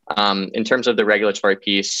 In terms of the regulatory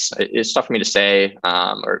piece, it's tough for me to say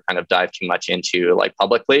or kind of dive too much into like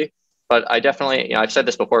publicly. But I definitely, I've said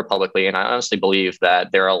this before publicly, and I honestly believe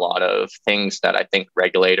that there are a lot of things that I think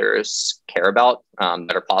regulators care about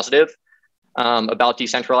that are positive. About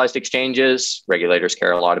decentralized exchanges. Regulators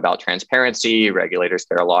care a lot about transparency. Regulators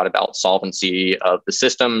care a lot about solvency of the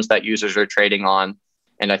systems that users are trading on.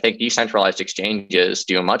 And I think decentralized exchanges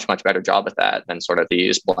do a much, much better job at that than sort of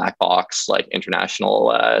these black box, like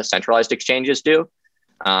international centralized exchanges do.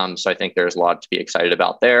 So I think there's a lot to be excited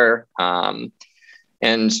about there.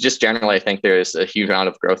 And just generally, I think there's a huge amount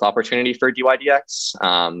of growth opportunity for dYdX,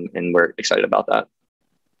 and we're excited about that.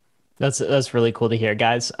 That's really cool to hear,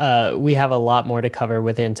 guys. We have a lot more to cover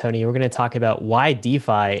with Antonio. We're going to talk about why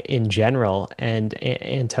DeFi in general and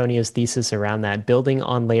Antonio's thesis around that, building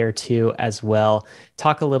on layer two as well.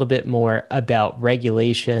 Talk a little bit more about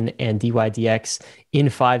regulation and dYdX in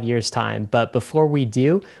 5 years' time. But before we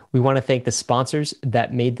do, we want to thank the sponsors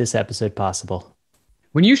that made this episode possible.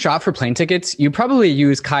 When you shop for plane tickets, you probably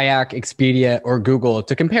use Kayak, Expedia, or Google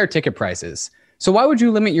to compare ticket prices. So why would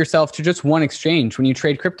you limit yourself to just one exchange when you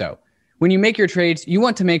trade crypto? When you make your trades, you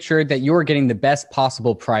want to make sure that you're getting the best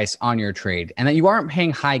possible price on your trade and that you aren't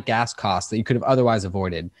paying high gas costs that you could have otherwise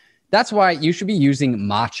avoided. That's why you should be using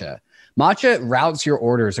Matcha. Matcha routes your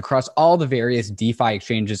orders across all the various DeFi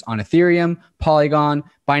exchanges on Ethereum, Polygon,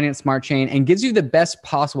 Binance Smart Chain, and gives you the best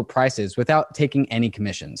possible prices without taking any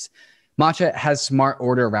commissions. Matcha has smart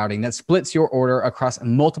order routing that splits your order across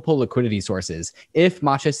multiple liquidity sources if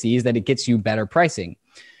Matcha sees that it gets you better pricing.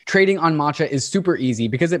 Trading on Matcha is super easy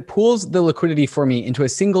because it pools the liquidity for me into a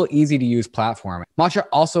single easy-to-use platform. Matcha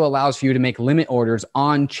also allows for you to make limit orders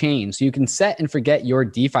on chain so you can set and forget your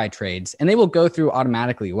DeFi trades, and they will go through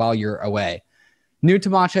automatically while you're away. New to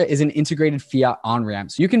Matcha is an integrated fiat on-ramp,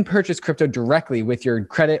 so you can purchase crypto directly with your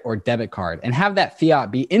credit or debit card and have that fiat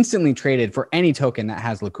be instantly traded for any token that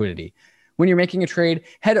has liquidity. When you're making a trade,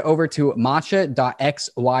 head over to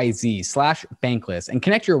matcha.xyz/bankless and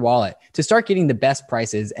connect your wallet to start getting the best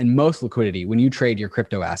prices and most liquidity when you trade your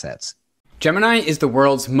crypto assets. Gemini is the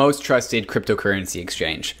world's most trusted cryptocurrency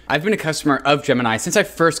exchange. I've been a customer of Gemini since I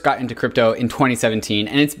first got into crypto in 2017,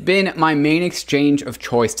 and it's been my main exchange of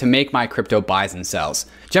choice to make my crypto buys and sells.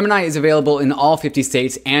 Gemini is available in all 50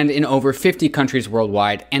 states and in over 50 countries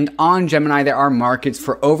worldwide, and on Gemini there are markets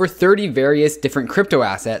for over 30 various different crypto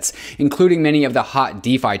assets, including many of the hot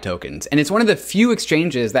DeFi tokens, and it's one of the few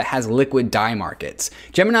exchanges that has liquid DAI markets.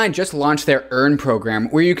 Gemini just launched their Earn program,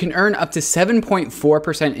 where you can earn up to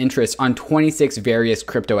 7.4% interest on 26 various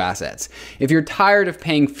crypto assets. If you're tired of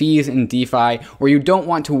paying fees in DeFi, or you don't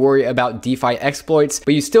want to worry about DeFi exploits,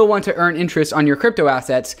 but you still want to earn interest on your crypto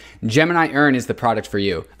assets, Gemini Earn is the product for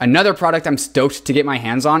you. Another product I'm stoked to get my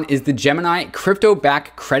hands on is the Gemini Crypto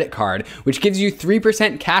Back Credit Card, which gives you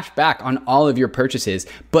 3% cash back on all of your purchases,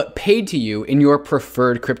 but paid to you in your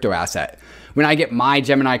preferred crypto asset. When I get my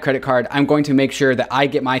Gemini credit card, I'm going to make sure that I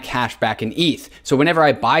get my cash back in ETH. So whenever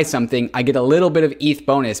I buy something, I get a little bit of ETH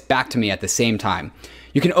bonus back to me at the same time.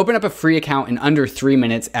 You can open up a free account in under 3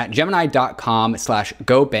 minutes at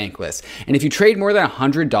gemini.com/gobankless. And if you trade more than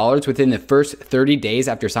 $100 within the first 30 days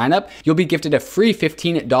after sign up, you'll be gifted a free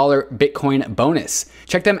 $15 Bitcoin bonus.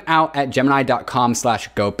 Check them out at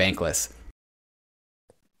gemini.com/gobankless.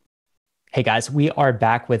 Hey guys, we are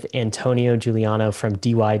back with Antonio Juliano from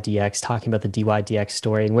dYdX talking about the dYdX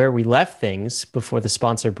story. And where we left things before the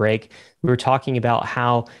sponsor break, we were talking about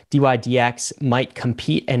how dYdX might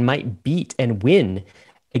compete and might beat and win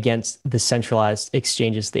against the centralized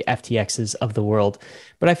exchanges, the FTXs of the world.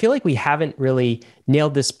 But I feel like we haven't really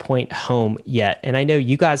nailed this point home yet. And I know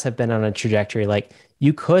you guys have been on a trajectory, like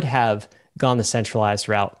you could have gone the centralized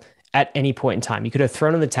route at any point in time. You could have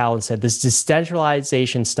thrown in the towel and said, this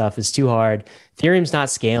decentralization stuff is too hard. Ethereum's not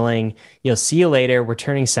scaling. You'll see you later. We're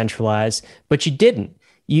turning centralized. But you didn't.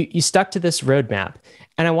 You stuck to this roadmap.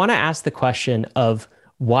 And I want to ask the question of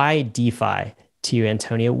why DeFi to you,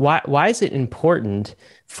 Antonio? Why is it important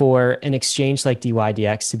for an exchange like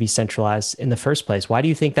dYdX to be centralized in the first place? Why do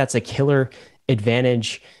you think that's a killer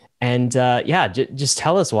advantage? And just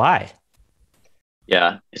tell us why.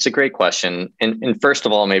 Yeah, it's a great question. And first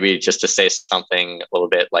of all, maybe just to say something a little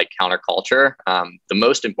bit like counterculture, the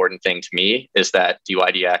most important thing to me is that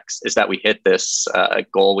dYdX is that we hit this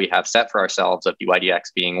goal we have set for ourselves of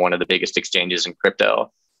dYdX being one of the biggest exchanges in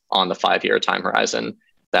crypto on the 5-year time horizon.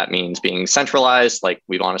 That means being centralized. Like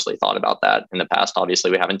we've honestly thought about that in the past. Obviously,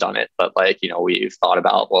 we haven't done it, but we've thought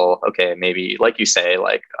about, well, okay, maybe like you say,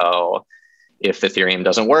 if Ethereum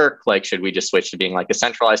doesn't work, should we just switch to being like a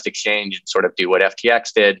centralized exchange and sort of do what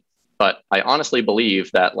FTX did? But I honestly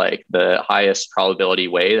believe that the highest probability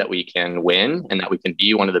way that we can win and that we can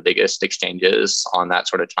be one of the biggest exchanges on that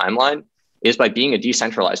sort of timeline is by being a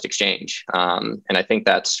decentralized exchange. And I think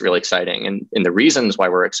that's really exciting. And the reasons why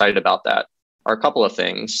we're excited about that are a couple of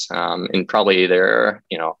things. And probably they're,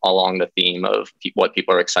 along the theme of what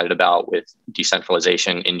people are excited about with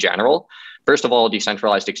decentralization in general. First of all,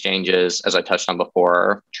 decentralized exchanges, as I touched on before,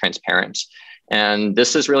 are transparent. And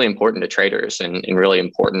this is really important to traders and really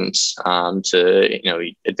important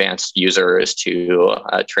to advanced users, to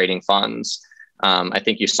trading funds. I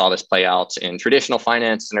think you saw this play out in traditional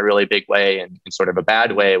finance in a really big way and in sort of a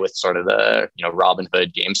bad way with sort of the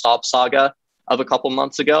Robinhood GameStop saga. of a couple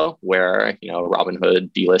months ago, where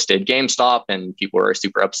Robinhood delisted GameStop, and people were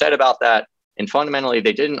super upset about that. And fundamentally,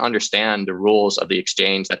 they didn't understand the rules of the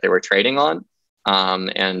exchange that they were trading on.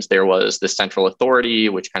 And there was this central authority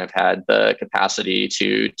which kind of had the capacity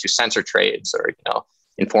to censor trades, or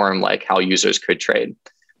inform like how users could trade.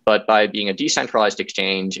 But by being a decentralized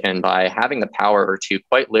exchange and by having the power to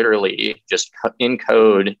quite literally just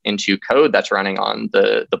encode into code that's running on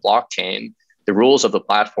the blockchain the rules of the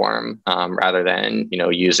platform, rather than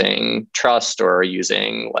using trust or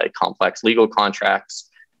using like complex legal contracts,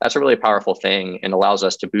 that's a really powerful thing and allows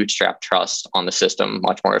us to bootstrap trust on the system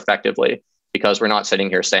much more effectively, because we're not sitting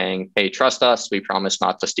here saying, hey, trust us, we promise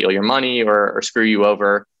not to steal your money or screw you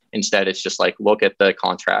over. Instead, it's just like, look at the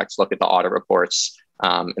contracts, look at the audit reports.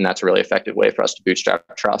 And that's a really effective way for us to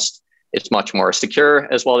bootstrap trust. It's much more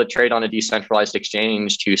secure as well to trade on a decentralized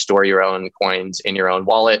exchange, to store your own coins in your own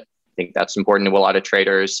wallet. I think that's important to a lot of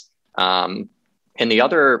traders. And the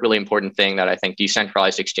other really important thing that I think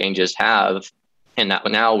decentralized exchanges have, and that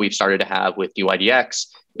now we've started to have with dYdX,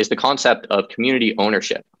 is the concept of community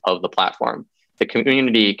ownership of the platform. The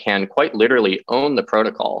community can quite literally own the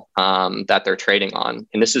protocol that they're trading on.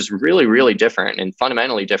 And this is really, really different and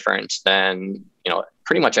fundamentally different than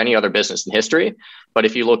pretty much any other business in history. But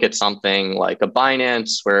if you look at something like a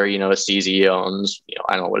Binance, where a CZ owns,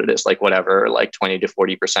 I don't know what it is, like whatever, like 20 to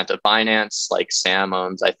 40% of Binance, like Sam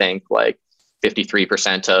owns, I think, like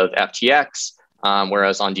 53% of FTX.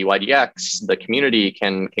 Whereas on dYdX, the community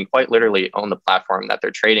can quite literally own the platform that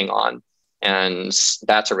they're trading on. And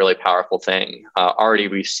that's a really powerful thing. Already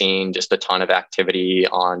we've seen just a ton of activity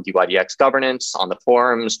on dYdX governance on the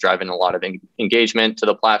forums, driving a lot of engagement to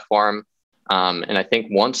the platform. And I think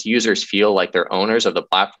once users feel like they're owners of the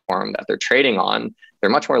platform that they're trading on, they're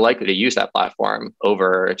much more likely to use that platform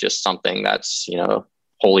over just something that's,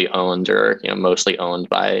 wholly owned or, mostly owned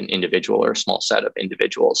by an individual or a small set of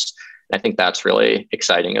individuals. And I think that's really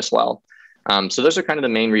exciting as well. So those are kind of the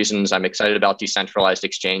main reasons I'm excited about decentralized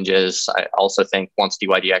exchanges. I also think once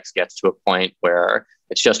dYdX gets to a point where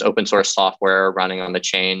it's just open source software running on the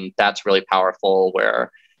chain, that's really powerful,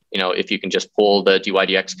 where, if you can just pull the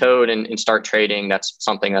dYdX code and start trading, that's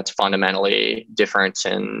something that's fundamentally different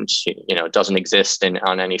and, doesn't exist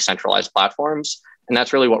on any centralized platforms. And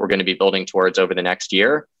that's really what we're going to be building towards over the next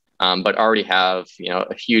year. But already have,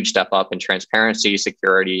 a huge step up in transparency,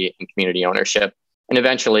 security, and community ownership. And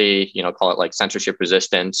eventually, call it like censorship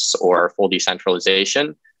resistance or full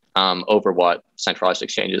decentralization over what centralized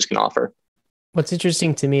exchanges can offer. What's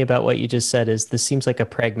interesting to me about what you just said is this seems like a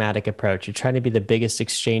pragmatic approach. You're trying to be the biggest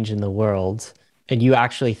exchange in the world, and you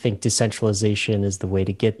actually think decentralization is the way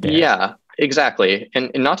to get there. Yeah, exactly. And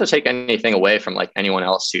not to take anything away from like anyone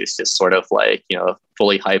else who's just sort of like,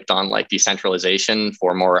 fully hyped on like decentralization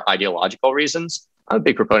for more ideological reasons. I'm a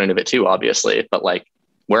big proponent of it too, obviously, but like,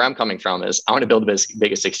 where I'm coming from is I want to build the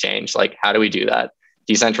biggest exchange. Like, how do we do that?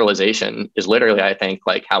 Decentralization is literally, I think,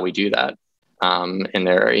 like how we do that. And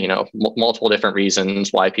there are, multiple different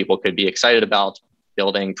reasons why people could be excited about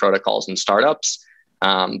building protocols and startups.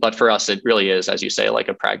 But for us, it really is, as you say, like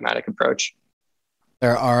a pragmatic approach.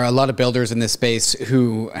 There are a lot of builders in this space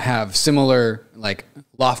who have similar, like,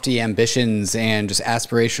 lofty ambitions and just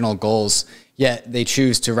aspirational goals, yet they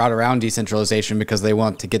choose to route around decentralization because they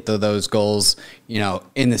want to get to those goals,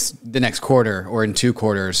 in the next quarter or in 2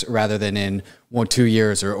 quarters rather than in 2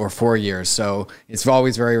 years or 4 years. So it's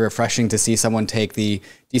always very refreshing to see someone take the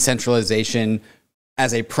decentralization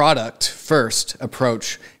as a product first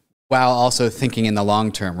approach, while also thinking in the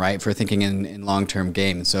long term, right? For thinking in long-term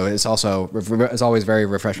games. So it's always very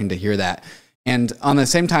refreshing to hear that. And on the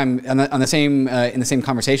same time, in the same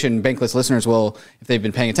conversation, Bankless listeners will, if they've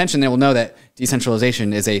been paying attention, they will know that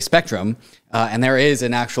decentralization is a spectrum, and there is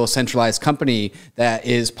an actual centralized company that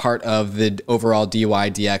is part of the overall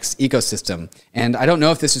dYdX ecosystem. And I don't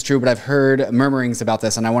know if this is true, but I've heard murmurings about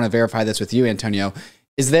this, and I want to verify this with you, Antonio.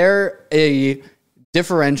 Is there a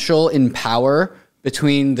differential in power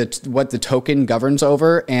between what the token governs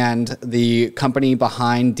over and the company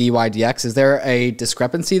behind dYdX? Is there a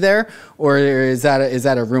discrepancy there, or is that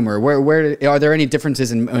a rumor? Where are there any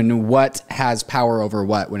differences in what has power over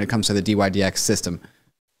what when it comes to the dYdX system?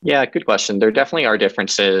 Yeah, good question. There definitely are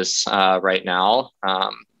differences right now.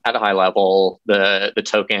 At a high level, the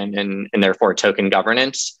token and therefore token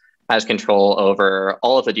governance has control over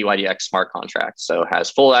all of the dYdX smart contracts. So has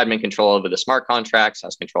full admin control over the smart contracts,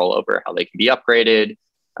 has control over how they can be upgraded.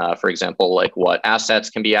 For example, like what assets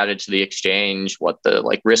can be added to the exchange, what the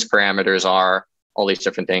like risk parameters are. all these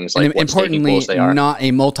different things, and like what staking importantly, pools they are. not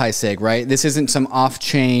a multi-sig, right? This isn't some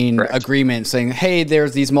off-chain Correct. agreement saying, hey,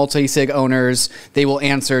 there's these multi-sig owners, they will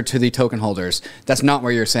answer to the token holders. That's not what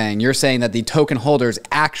you're saying. You're saying that the token holders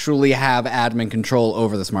actually have admin control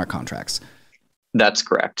over the smart contracts. That's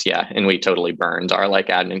correct. Yeah. And we totally burned our like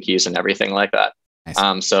admin keys and everything like that.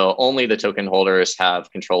 Nice. So only the token holders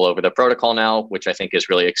have control over the protocol now, which I think is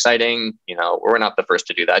really exciting. You know, we're not the first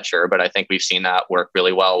to do that, sure, but I think we've seen that work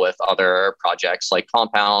really well with other projects like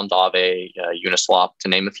Compound, Aave, Uniswap, to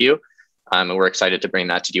name a few. And we're excited to bring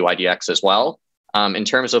that to dYdX as well. In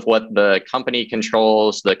terms of what the company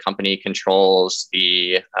controls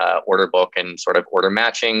the order book and sort of order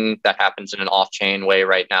matching that happens in an off-chain way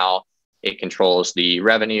right now. It controls the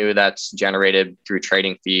revenue that's generated through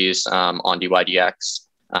trading fees on dYdX,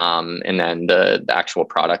 and then the actual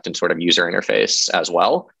product and sort of user interface as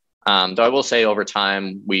well. Though I will say over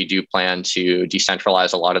time, we do plan to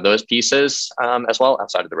decentralize a lot of those pieces as well,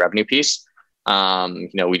 outside of the revenue piece.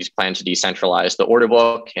 We just plan to decentralize the order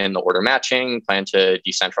book and the order matching, plan to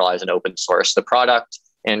decentralize and open source the product,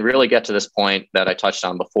 and really get to this point that I touched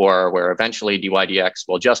on before, where eventually dYdX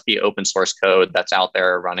will just be open source code that's out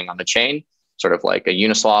there running on the chain, sort of like a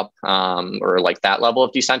Uniswap or like that level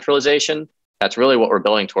of decentralization. That's really what we're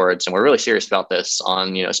building towards. And we're really serious about this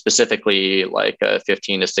on, specifically like a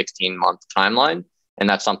 15 to 16 month timeline. And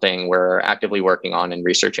that's something we're actively working on and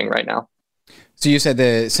researching right now. So you said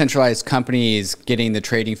the centralized company is getting the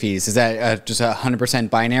trading fees. Is that just 100%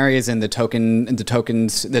 binary? Is in the token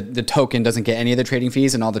doesn't get any of the trading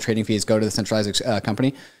fees, and all the trading fees go to the centralized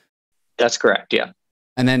company? That's correct. Yeah.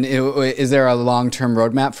 And then is there a long-term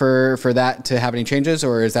roadmap for that to have any changes,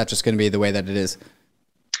 or is that just going to be the way that it is?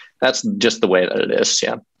 That's just the way that it is.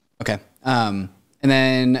 Yeah. Okay. And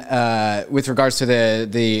then with regards to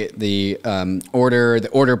the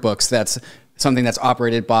order books, that's something that's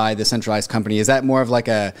operated by the centralized company. Is that more of like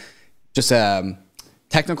just a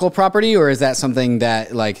technical property, or is that something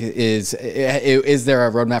that like is there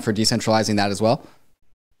a roadmap for decentralizing that as well?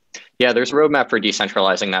 Yeah, there's a roadmap for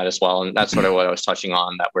decentralizing that as well. And that's sort of what I was touching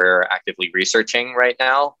on, that we're actively researching right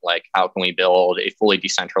now. Like, how can we build a fully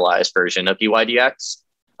decentralized version of dYdX?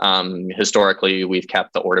 Historically, we've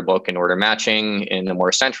kept the order book and order matching in a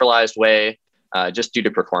more centralized way, just due to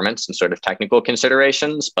performance and sort of technical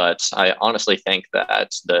considerations. But I honestly think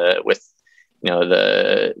that with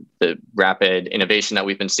the rapid innovation that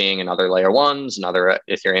we've been seeing in other layer ones and other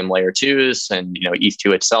Ethereum layer twos and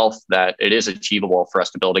ETH2 itself, that it is achievable for us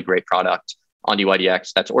to build a great product on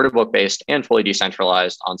dYdX that's order book based and fully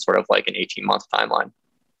decentralized on sort of like an 18-month timeline.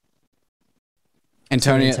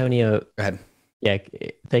 Antonio, go ahead. Yeah,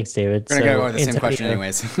 thanks, David. We're gonna go with the same question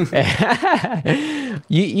anyways.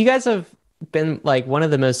 You guys have been like one of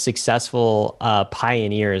the most successful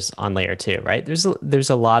pioneers on layer 2, right? There's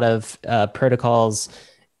a lot of protocols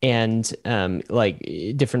and like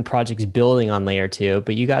different projects building on layer 2,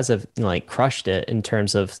 but you guys have like crushed it in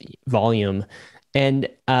terms of volume. And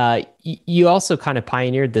you also kind of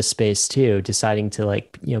pioneered this space too, deciding to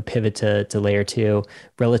pivot to layer 2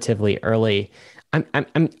 relatively early.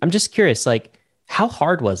 I'm just curious, like, how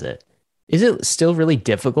hard was it? Is it still really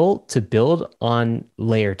difficult to build on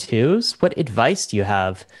layer 2s? What advice do you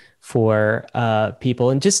have for people?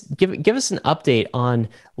 And just give us an update on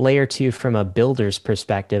layer 2 from a builder's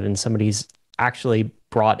perspective and somebody's actually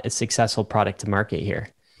brought a successful product to market here.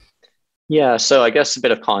 Yeah, so I guess a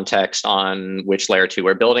bit of context on which layer 2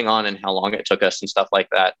 we're building on and how long it took us and stuff like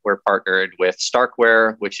that. We're partnered with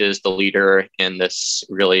Starkware, which is the leader in this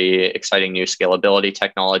really exciting new scalability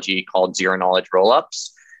technology called zero knowledge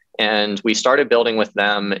rollups. And we started building with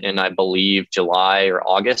them in, I believe, July or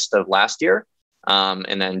August of last year,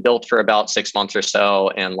 and then built for about 6 months or so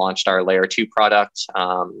and launched our layer 2 product,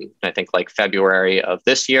 I think like February of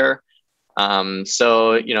this year.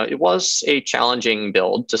 So, it was a challenging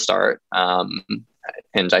build to start.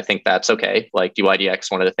 And I think that's okay. Like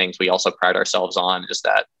dYdX, one of the things we also pride ourselves on is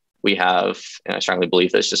that we have, and I strongly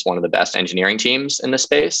believe this, just one of the best engineering teams in this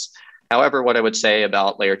space. However, what I would say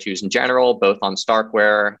about layer 2s in general, both on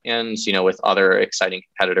Starkware and, with other exciting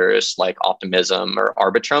competitors like Optimism or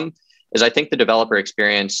Arbitrum, is I think the developer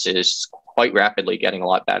experience is quite rapidly getting a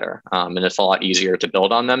lot better. And it's a lot easier to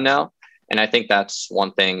build on them now. And I think that's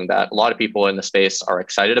one thing that a lot of people in the space are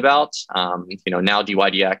excited about. Now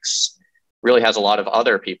dYdX really has a lot of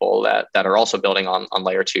other people that are also building on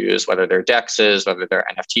layer 2s, whether they're DEXs, whether they're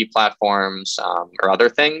NFT platforms or other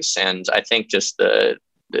things. And I think just the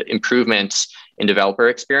improvements in developer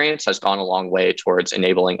experience has gone a long way towards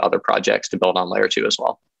enabling other projects to build on layer 2 as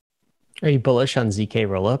well. Are you bullish on ZK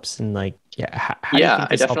rollups and how do you think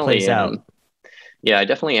this all plays out? Yeah, I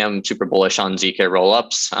definitely am super bullish on ZK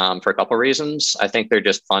rollups for a couple of reasons. I think they're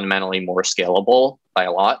just fundamentally more scalable by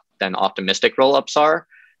a lot than optimistic rollups are.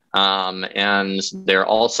 And they're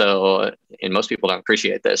also, and most people don't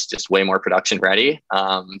appreciate this, just way more production ready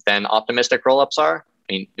than optimistic rollups are.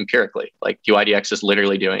 I mean, empirically, like dYdX is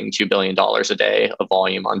literally doing $2 billion a day of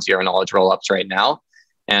volume on zero knowledge rollups right now.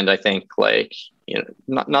 And I think like, you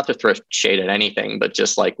know, not to throw shade at anything, but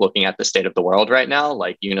just like looking at the state of the world right now,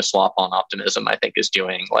 like Uniswap on Optimism, I think is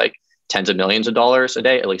doing like tens of millions of dollars a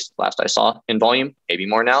day, at least last I saw in volume, maybe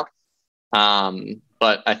more now.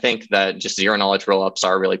 But I think that just zero knowledge rollups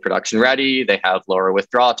are really production ready. They have lower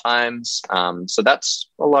withdrawal times. So that's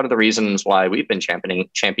a lot of the reasons why we've been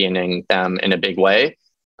championing them in a big way,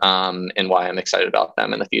 and why I'm excited about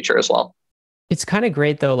them in the future as well. It's kind of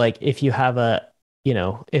great though, like if you have a, you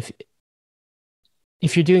know, if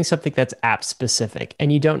you're doing something that's app specific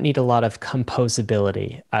and you don't need a lot of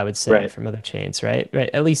composability, I would say, Right. from other chains, right? Right.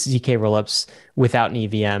 At least ZK rollups without an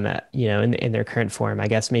EVM, you know, in their current form. I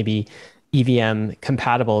guess maybe EVM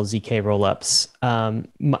compatible ZK rollups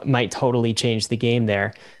might totally change the game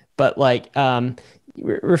there. But like,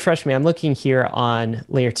 refresh me. I'm looking here on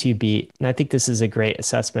Layer 2 Beat, and I think this is a great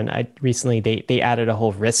assessment. I recently they added a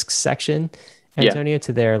whole risks section, Yeah. Antonio,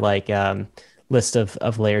 to their like list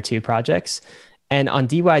of Layer 2 projects. And on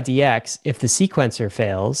dYdX, if the sequencer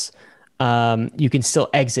fails, you can still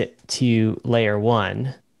exit to layer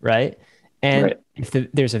 1, right? And Right. if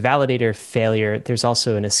there's a validator failure, there's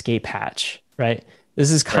also an escape hatch, right?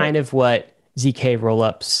 This is Right. kind of what ZK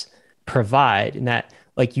rollups provide, in that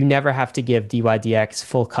like you never have to give dYdX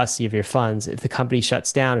full custody of your funds. If the company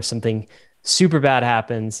shuts down or something super bad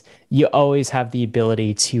happens, you always have the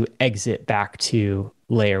ability to exit back to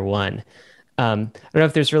layer 1. I don't know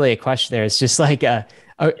if there's really a question there. It's just like a Yeah,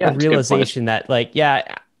 it's a good point. realization that like, yeah,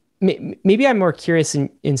 maybe I'm more curious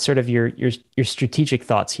in sort of your strategic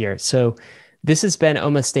thoughts here. So this has been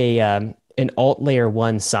almost a an alt layer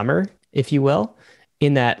 1 summer, if you will,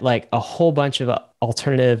 in that like a whole bunch of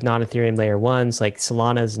alternative non-Ethereum layer 1s like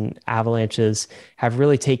Solanas and Avalanches have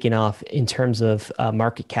really taken off in terms of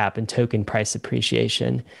market cap and token price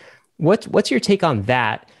appreciation. What's your take on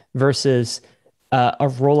that versus a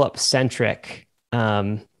roll-up centric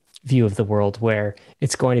view of the world, where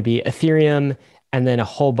it's going to be Ethereum and then a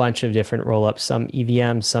whole bunch of different roll-ups, some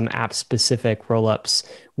EVM, some app-specific roll-ups?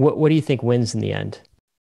 What do you think wins in the end?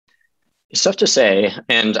 It's tough to say.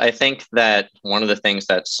 And I think that one of the things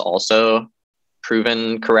that's also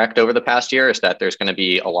proven correct over the past year is that there's going to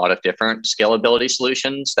be a lot of different scalability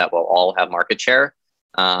solutions that will all have market share.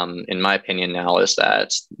 In my opinion now is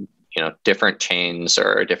that, you know, different chains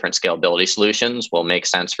or different scalability solutions will make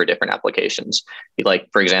sense for different applications. Like,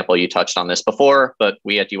 for example, you touched on this before, but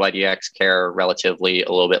we at dYdX care relatively a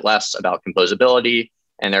little bit less about composability,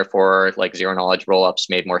 and therefore like zero knowledge rollups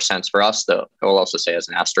made more sense for us. Though I will also say as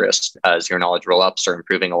an asterisk, zero knowledge rollups are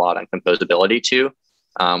improving a lot on composability too,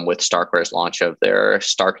 with Starkware's launch of their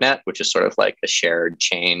Starknet, which is sort of like a shared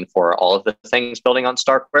chain for all of the things building on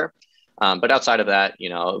Starkware. But outside of that, you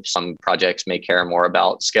know, some projects may care more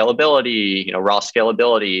about scalability, you know, raw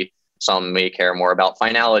scalability. Some may care more about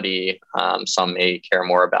finality. Some may care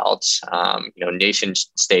more about, you know, nation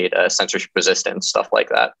state censorship resistance, stuff like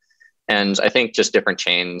that. And I think just different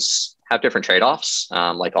chains have different trade-offs,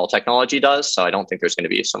 like all technology does. So I don't think there's going to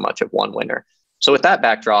be so much of one winner. So with that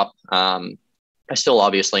backdrop, I still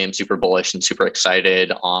obviously am super bullish and super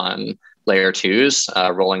excited on layer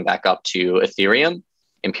 2s rolling back up to Ethereum.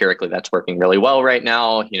 Empirically, that's working really well right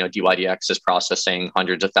now. You know, dYdX is processing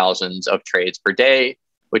hundreds of thousands of trades per day,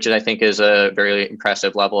 which I think is a very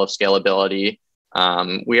impressive level of scalability.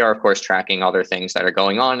 We are, of course, tracking other things that are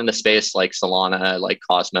going on in the space, like Solana, like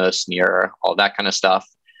Cosmos, Near, all that kind of stuff.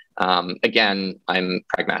 Again, I'm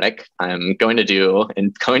pragmatic. I'm going to do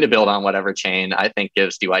and going to build on whatever chain I think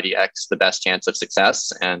gives dYdX the best chance of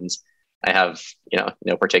success. And I have, you know,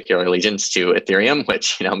 no particular allegiance to Ethereum,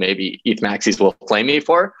 which, you know, maybe ETH maxis will claim me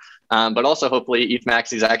for. But also hopefully ETH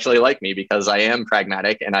maxis actually like me, because I am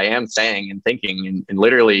pragmatic and I am saying and thinking and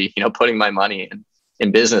literally, you know, putting my money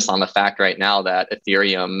in business on the fact right now that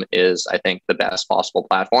Ethereum is, I think, the best possible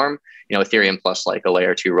platform. You know, Ethereum plus like a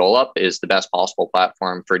layer 2 rollup is the best possible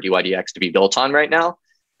platform for dYdX to be built on right now.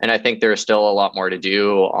 And I think there's still a lot more to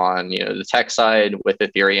do on, you know, the tech side with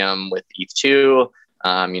Ethereum, with ETH2.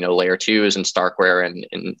 You know, layer 2s and Starkware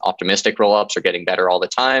and optimistic rollups are getting better all the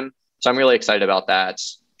time. So I'm really excited about that,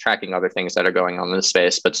 tracking other things that are going on in the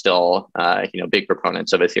space, but still, you know, big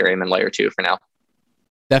proponents of Ethereum and layer 2 for now.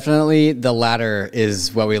 Definitely the latter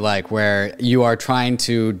is what we like, where you are trying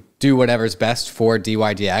to do whatever's best for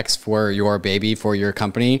dYdX, for your baby, for your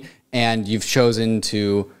company, and you've chosen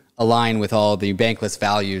to align with all the bankless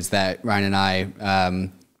values that Ryan and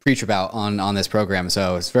I preach about on this program.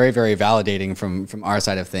 So it's very, very validating from our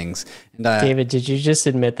side of things. And, David, did you just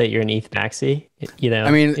admit that you're an ETH maxi?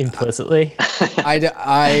 I mean, implicitly.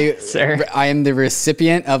 Sir, I am the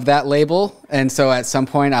recipient of that label, and so at some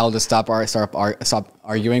point I'll just stop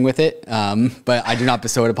arguing with it. But I do not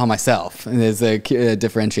bestow it upon myself. And there's a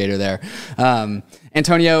differentiator there.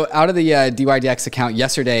 Antonio, out of the dYdX account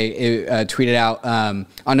yesterday, it tweeted out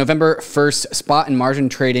on November 1st, spot and margin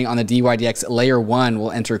trading on the dYdX layer 1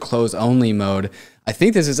 will enter close only mode. I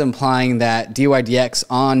think this is implying that dYdX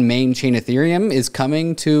on main chain Ethereum is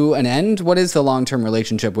coming to an end. What is the long-term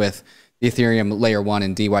relationship with the Ethereum layer 1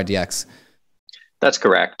 and dYdX? That's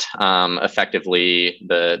correct. Effectively,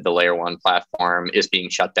 the layer 1 platform is being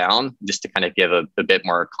shut down. Just to kind of give a bit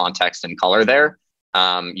more context and color there.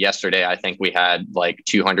 Yesterday, I think we had like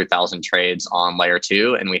 200,000 trades on layer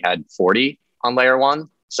 2 and we had 40 on layer 1.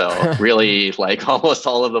 So really like almost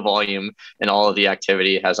all of the volume and all of the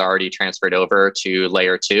activity has already transferred over to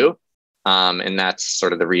layer 2. And that's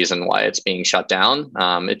sort of the reason why it's being shut down.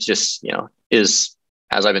 It just, is,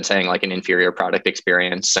 as I've been saying, like an inferior product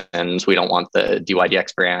experience, and we don't want the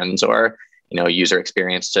dYdX brands or user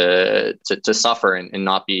experience to suffer and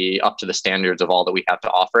not be up to the standards of all that we have to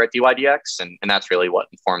offer at dYdX. And that's really what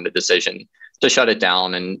informed the decision to shut it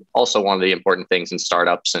down. And also one of the important things in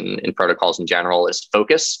startups and in protocols in general is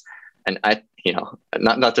focus. And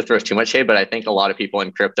not to throw too much shade, but I think a lot of people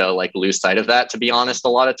in crypto like lose sight of that, to be honest, a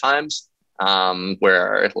lot of times,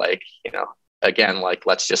 where again, like,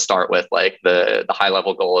 let's just start with like the high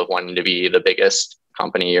level goal of wanting to be the biggest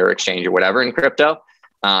company or exchange or whatever in crypto.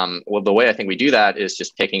 Well, the way I think we do that is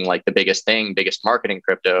just picking like the biggest market in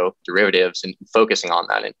crypto derivatives and focusing on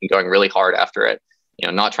that and going really hard after it,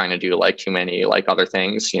 not trying to do like too many like other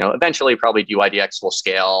things. Eventually probably dYdX will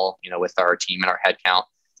scale, with our team and our headcount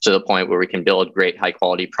to the point where we can build great high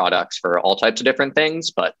quality products for all types of different things.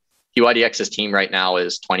 But dYdX's team right now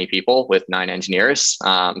is 20 people with 9 engineers.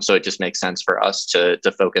 So it just makes sense for us to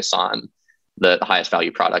focus on the highest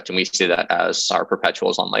value product. And we see that as our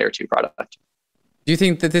perpetuals on layer 2 product. Do you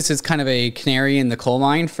think that this is kind of a canary in the coal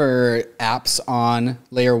mine for apps on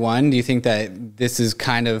layer 1? Do you think that this is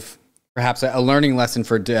kind of perhaps a learning lesson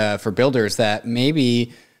for builders that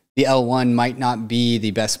maybe the L1 might not be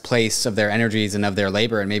the best place of their energies and of their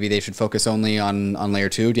labor, and maybe they should focus only on layer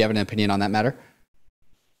 2? Do you have an opinion on that matter?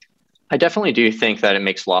 I definitely do think that it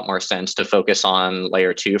makes a lot more sense to focus on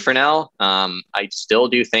layer 2 for now. I still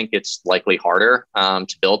do think it's likely harder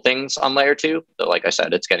to build things on layer 2. But like I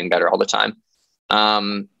said, it's getting better all the time.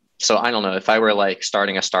 So I don't know, if I were like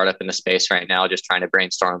starting a startup in the space right now, just trying to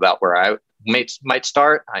brainstorm about where I might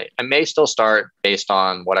start, I may still start based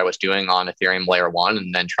on what I was doing on Ethereum layer 1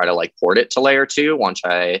 and then try to like port it to layer 2 once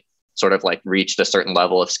I sort of like reached a certain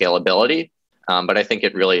level of scalability. But I think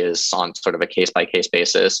it really is on sort of a case by case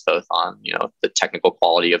basis, both on, the technical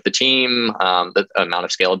quality of the team, the amount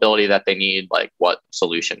of scalability that they need, like what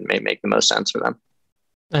solution may make the most sense for them.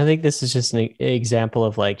 I think this is just an example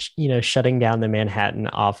of like, shutting down the Manhattan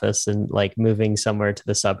office and like moving somewhere to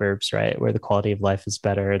the suburbs, right? Where the quality of life is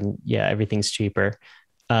better and everything's cheaper.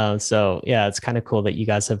 So yeah, it's kind of cool that you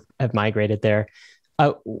guys have migrated there.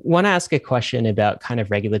 I want to ask a question about kind of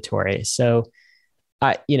regulatory. So,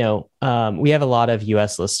 we have a lot of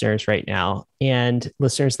US listeners right now and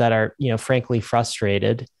listeners that are, frankly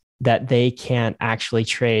frustrated that they can't actually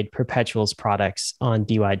trade perpetuals products on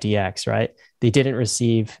dYdX, right? They didn't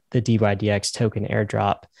receive the dYdX token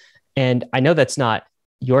airdrop. And I know that's not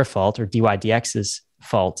your fault or dYdX's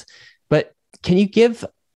fault, but can you give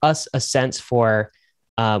us a sense for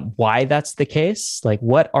why that's the case? Like,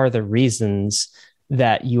 what are the reasons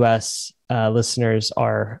that US listeners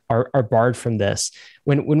are barred from this?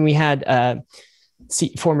 When we had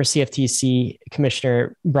former CFTC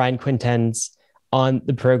Commissioner Brian Quintenz on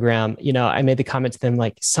the program, I made the comment to them,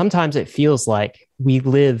 like, sometimes it feels like we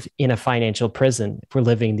live in a financial prison if we're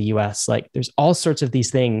living in the US. Like, there's all sorts of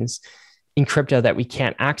these things in crypto that we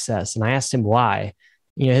can't access. And I asked him why.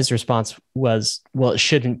 His response was, well, it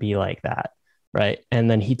shouldn't be like that, right? And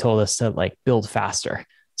then he told us to like build faster.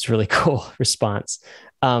 It's a really cool response.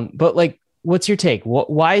 But like, what's your take?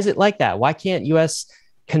 Why is it like that? Why can't US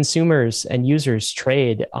consumers and users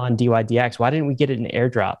trade on dYdX? Why didn't we get an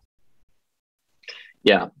airdrop?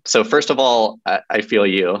 Yeah. So first of all, I feel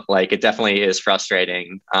you. Like, it definitely is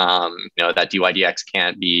frustrating, that dYdX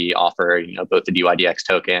can't be offered, both the dYdX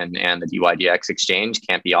token and the dYdX exchange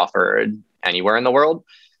can't be offered anywhere in the world.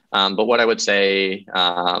 But what I would say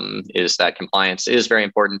is that compliance is very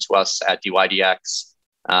important to us at dYdX.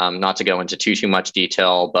 Not to go into too much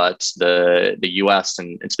detail, but the US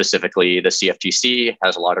and specifically the CFTC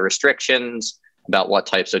has a lot of restrictions about what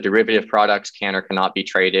types of derivative products can or cannot be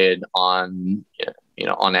traded on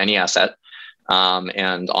on any asset,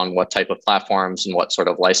 and on what type of platforms and what sort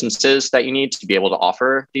of licenses that you need to be able to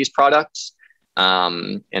offer these products.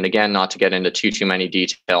 And again, not to get into too many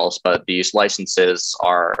details, but these licenses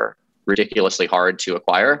are ridiculously hard to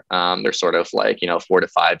acquire. They're sort of like 4 to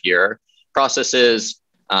 5 year processes.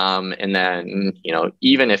 And then,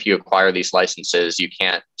 even if you acquire these licenses, you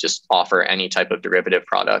can't just offer any type of derivative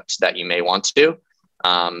product that you may want to.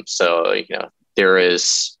 So, there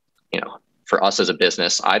is, for us as a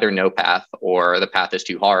business, either no path or the path is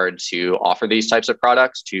too hard to offer these types of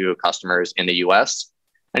products to customers in the US.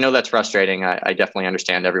 I know that's frustrating. I definitely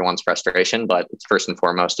understand everyone's frustration, but it's first and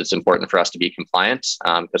foremost, it's important for us to be compliant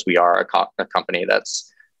because we are a company that's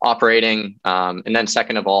operating. And then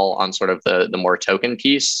second of all, on sort of the more token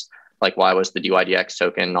piece, like why was the dYdX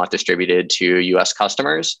token not distributed to US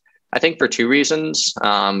customers? I think for two reasons.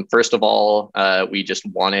 First of all, we just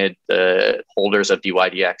wanted the holders of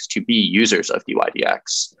dYdX to be users of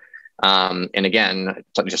dYdX. And again,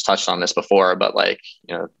 I just touched on this before, but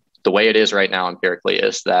the way it is right now empirically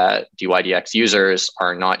is that dYdX users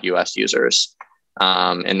are not US users.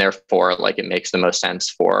 And therefore, it makes the most sense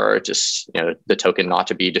for just, the token not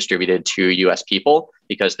to be distributed to US people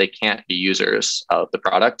because they can't be users of the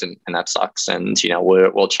product. And that sucks. And,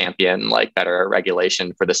 we'll champion better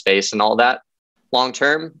regulation for the space and all that long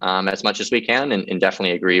term as much as we can. And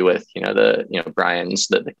definitely agree with, Brian's,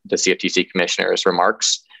 the CFTC commissioner's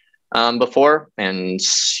remarks before. And,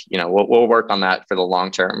 we'll work on that for the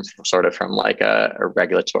long term, sort of from a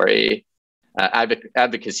regulatory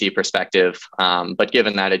advocacy perspective. But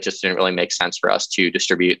given that, it just didn't really make sense for us to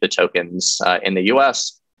distribute the tokens in the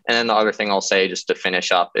US. And then the other thing I'll say just to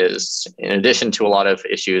finish up is, in addition to a lot of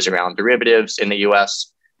issues around derivatives in the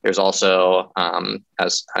US, there's also,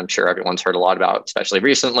 as I'm sure everyone's heard a lot about, especially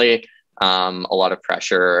recently, a lot of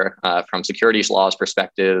pressure from securities laws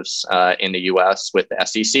perspectives in the US with the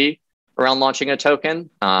SEC around launching a token.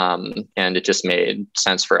 And it just made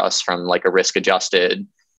sense for us from a risk adjusted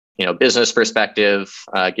business perspective,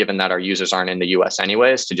 given that our users aren't in the US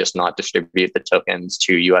anyways, to just not distribute the tokens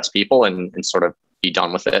to US people and sort of be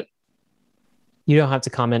done with it. You don't have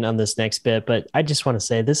to comment on this next bit, but I just want to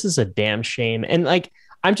say this is a damn shame. And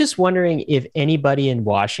I'm just wondering if anybody in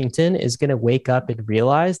Washington is going to wake up and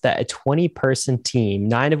realize that a 20-person team,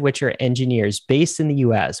 9 of which are engineers based in the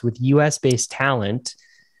US with US-based talent,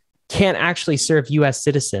 can't actually serve US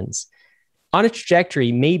citizens on a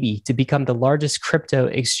trajectory maybe to become the largest crypto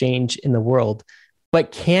exchange in the world,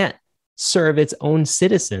 but can't serve its own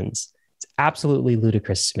citizens. It's absolutely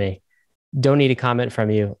ludicrous to me. Don't need a comment from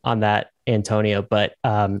you on that, Antonio, but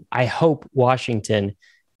I hope Washington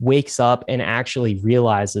wakes up and actually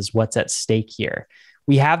realizes what's at stake here.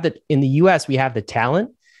 In the US, we have the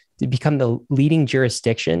talent to become the leading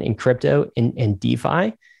jurisdiction in crypto and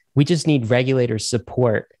DeFi. We just need regulators'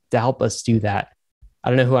 support to help us do that. I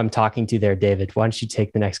don't know who I'm talking to there, David. Why don't you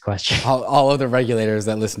take the next question? All of the regulators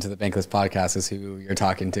that listen to the Bankless podcast is who you're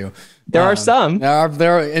talking to. There are some. There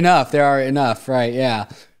are enough, right? Yeah.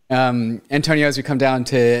 Antonio, as we come down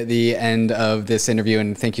to the end of this interview,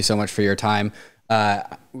 and thank you so much for your time.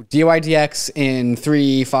 dYdX in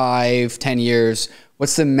 3, 5, 10 years,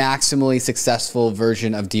 what's the maximally successful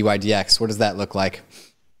version of dYdX? What does that look like?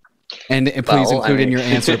 And please include in your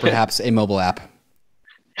answer perhaps a mobile app.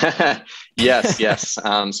 Yes.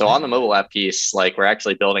 So on the mobile app piece, we're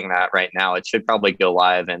actually building that right now. It should probably go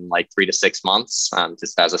live in 3 to 6 months,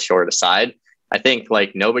 just as a short aside. I think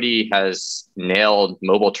nobody has nailed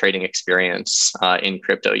mobile trading experience in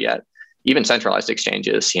crypto yet. Even centralized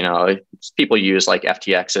exchanges, people use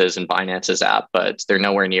FTX's and Binance's app, but they're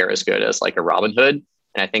nowhere near as good as a Robinhood.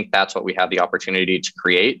 And I think that's what we have the opportunity to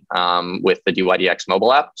create with the dYdX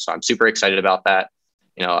mobile app. So I'm super excited about that.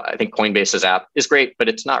 I think Coinbase's app is great, but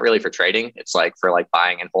it's not really for trading. It's for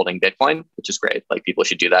buying and holding Bitcoin, which is great. People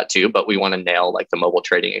should do that too, but we want to nail the mobile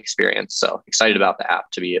trading experience. So excited about the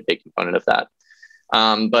app to be a big component of that.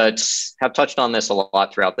 But have touched on this a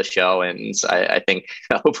lot throughout the show. And I think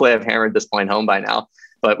hopefully I've hammered this point home by now,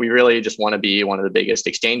 but we really just want to be one of the biggest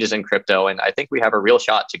exchanges in crypto. And I think we have a real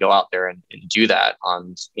shot to go out there and do that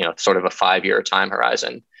on, sort of a 5-year time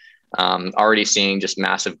horizon. Already seeing just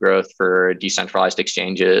massive growth for decentralized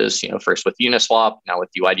exchanges, first with Uniswap, now with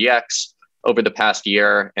dYdX over the past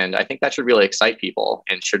year. And I think that should really excite people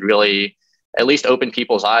and should really at least open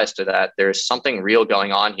people's eyes to that there's something real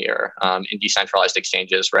going on here in decentralized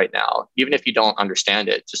exchanges right now. Even if you don't understand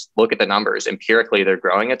it, just look at the numbers. Empirically, they're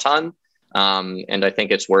growing a ton. And I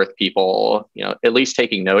think it's worth people, at least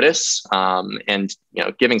taking notice, and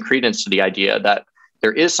giving credence to the idea that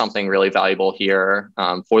there is something really valuable here,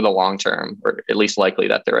 for the long term, or at least likely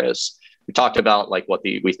that there is. We talked about like what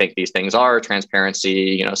we think these things are: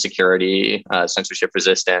 transparency, security, censorship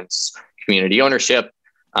resistance, community ownership.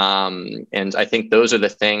 And I think those are the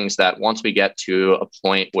things that once we get to a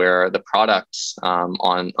point where the products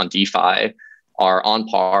on DeFi are on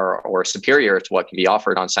par or superior to what can be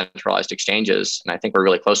offered on centralized exchanges, and I think we're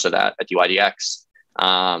really close to that at dYdX.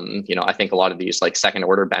 I think a lot of these like second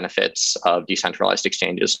order benefits of decentralized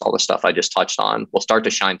exchanges, all the stuff I just touched on, will start to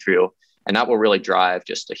shine through, and that will really drive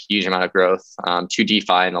just a huge amount of growth to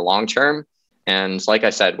DeFi in the long term. And like I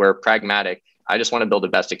said, we're pragmatic. I just want to build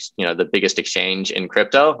the biggest exchange in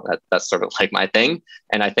crypto. That's sort of like my thing.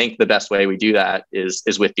 And I think the best way we do that is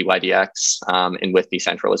with dYdX, and with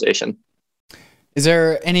decentralization. Is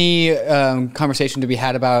there any conversation to be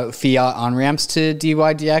had about fiat on-ramps to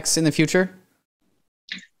dYdX in the future?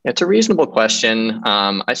 It's a reasonable question.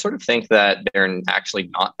 I sort of think that they're actually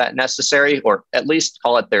not that necessary, or at least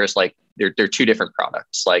call it they're two different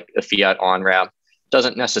products. Like a fiat on-ramp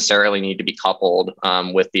doesn't necessarily need to be coupled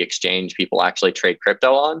with the exchange people actually trade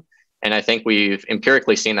crypto on. And I think we've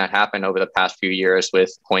empirically seen that happen over the past few years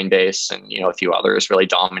with Coinbase and a few others really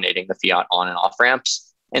dominating the fiat on and off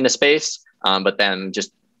ramps in the space. But then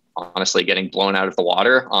just honestly getting blown out of the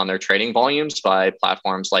water on their trading volumes by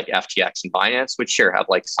platforms like FTX and Binance, which sure have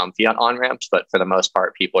like some fiat on-ramps, but for the most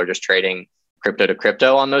part, people are just trading crypto to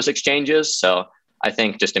crypto on those exchanges. So I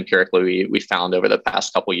think just empirically, we found over the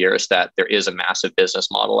past couple of years that there is a massive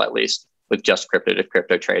business model, at least with just crypto to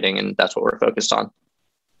crypto trading, and that's what we're focused on.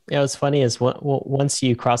 Yeah, what's funny is once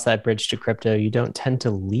you cross that bridge to crypto, you don't tend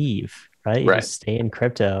to leave, right? You just stay in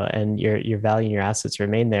crypto, and your value and your assets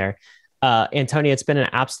remain there. Antonio, it's been an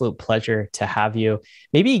absolute pleasure to have you.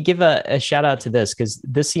 Maybe give a shout out to this, because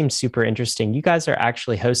this seems super interesting. You guys are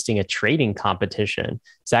actually hosting a trading competition.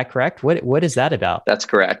 Is that correct? What is that about? That's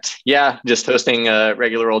correct. Yeah, just hosting a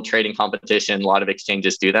regular old trading competition. A lot of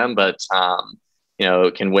exchanges do them, but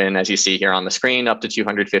can win, as you see here on the screen, up to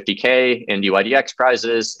 250K in dYdX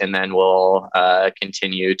prizes, and then we'll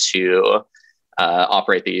continue to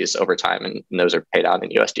operate these over time, and those are paid out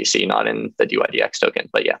in USDC, not in the dYdX token.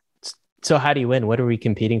 But yeah. So how do you win? What are we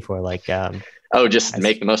competing for? Just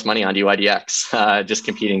make the most money on dYdX. Just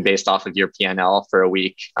competing based off of your P&L for a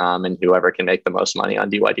week, and whoever can make the most money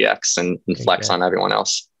on dYdX and flex on everyone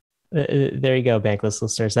else. There you go, Bankless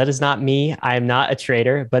listeners. That is not me. I am not a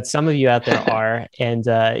trader, but some of you out there are, and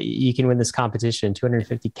you can win this competition,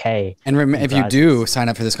 250K. And if you do sign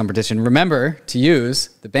up for this competition, remember to use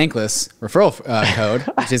the Bankless referral code,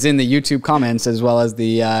 which is in the YouTube comments as well as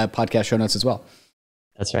the podcast show notes as well.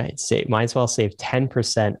 That's right. Might as well save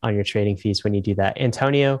 10% on your trading fees when you do that.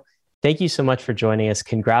 Antonio, thank you so much for joining us.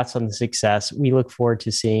 Congrats on the success. We look forward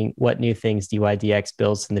to seeing what new things dYdX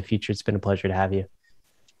builds in the future. It's been a pleasure to have you.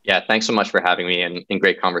 Yeah, thanks so much for having me, and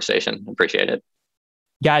great conversation. Appreciate it.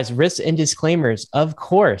 Guys, risks and disclaimers. Of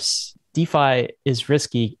course, DeFi is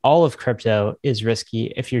risky. All of crypto is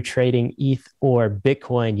risky. If you're trading ETH or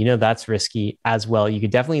Bitcoin, that's risky as well. You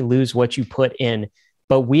could definitely lose what you put in,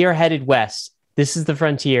 but we are headed west. This is the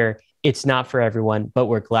frontier. It's not for everyone, but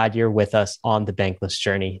we're glad you're with us on the Bankless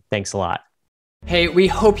journey. Thanks a lot. Hey, we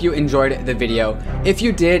hope you enjoyed the video. If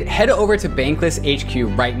you did, head over to Bankless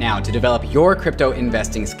HQ right now to develop your crypto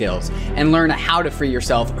investing skills and learn how to free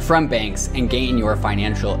yourself from banks and gain your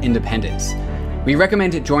financial independence. We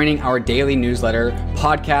recommend joining our daily newsletter,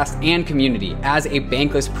 podcast, and community as a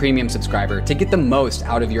Bankless Premium subscriber to get the most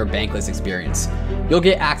out of your Bankless experience. You'll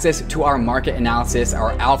get access to our market analysis,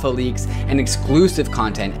 our alpha leaks, and exclusive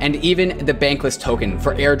content, and even the Bankless token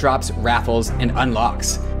for airdrops, raffles, and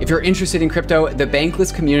unlocks. If you're interested in crypto, the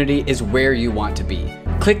Bankless community is where you want to be.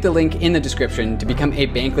 Click the link in the description to become a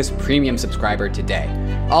Bankless Premium subscriber today.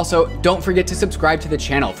 Also, don't forget to subscribe to the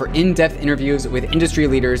channel for in-depth interviews with industry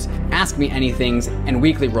leaders, Ask Me Anythings, and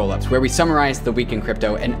weekly roll-ups where we summarize the week in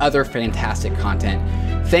crypto and other fantastic content.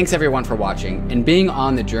 Thanks everyone for watching and being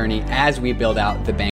on the journey as we build out the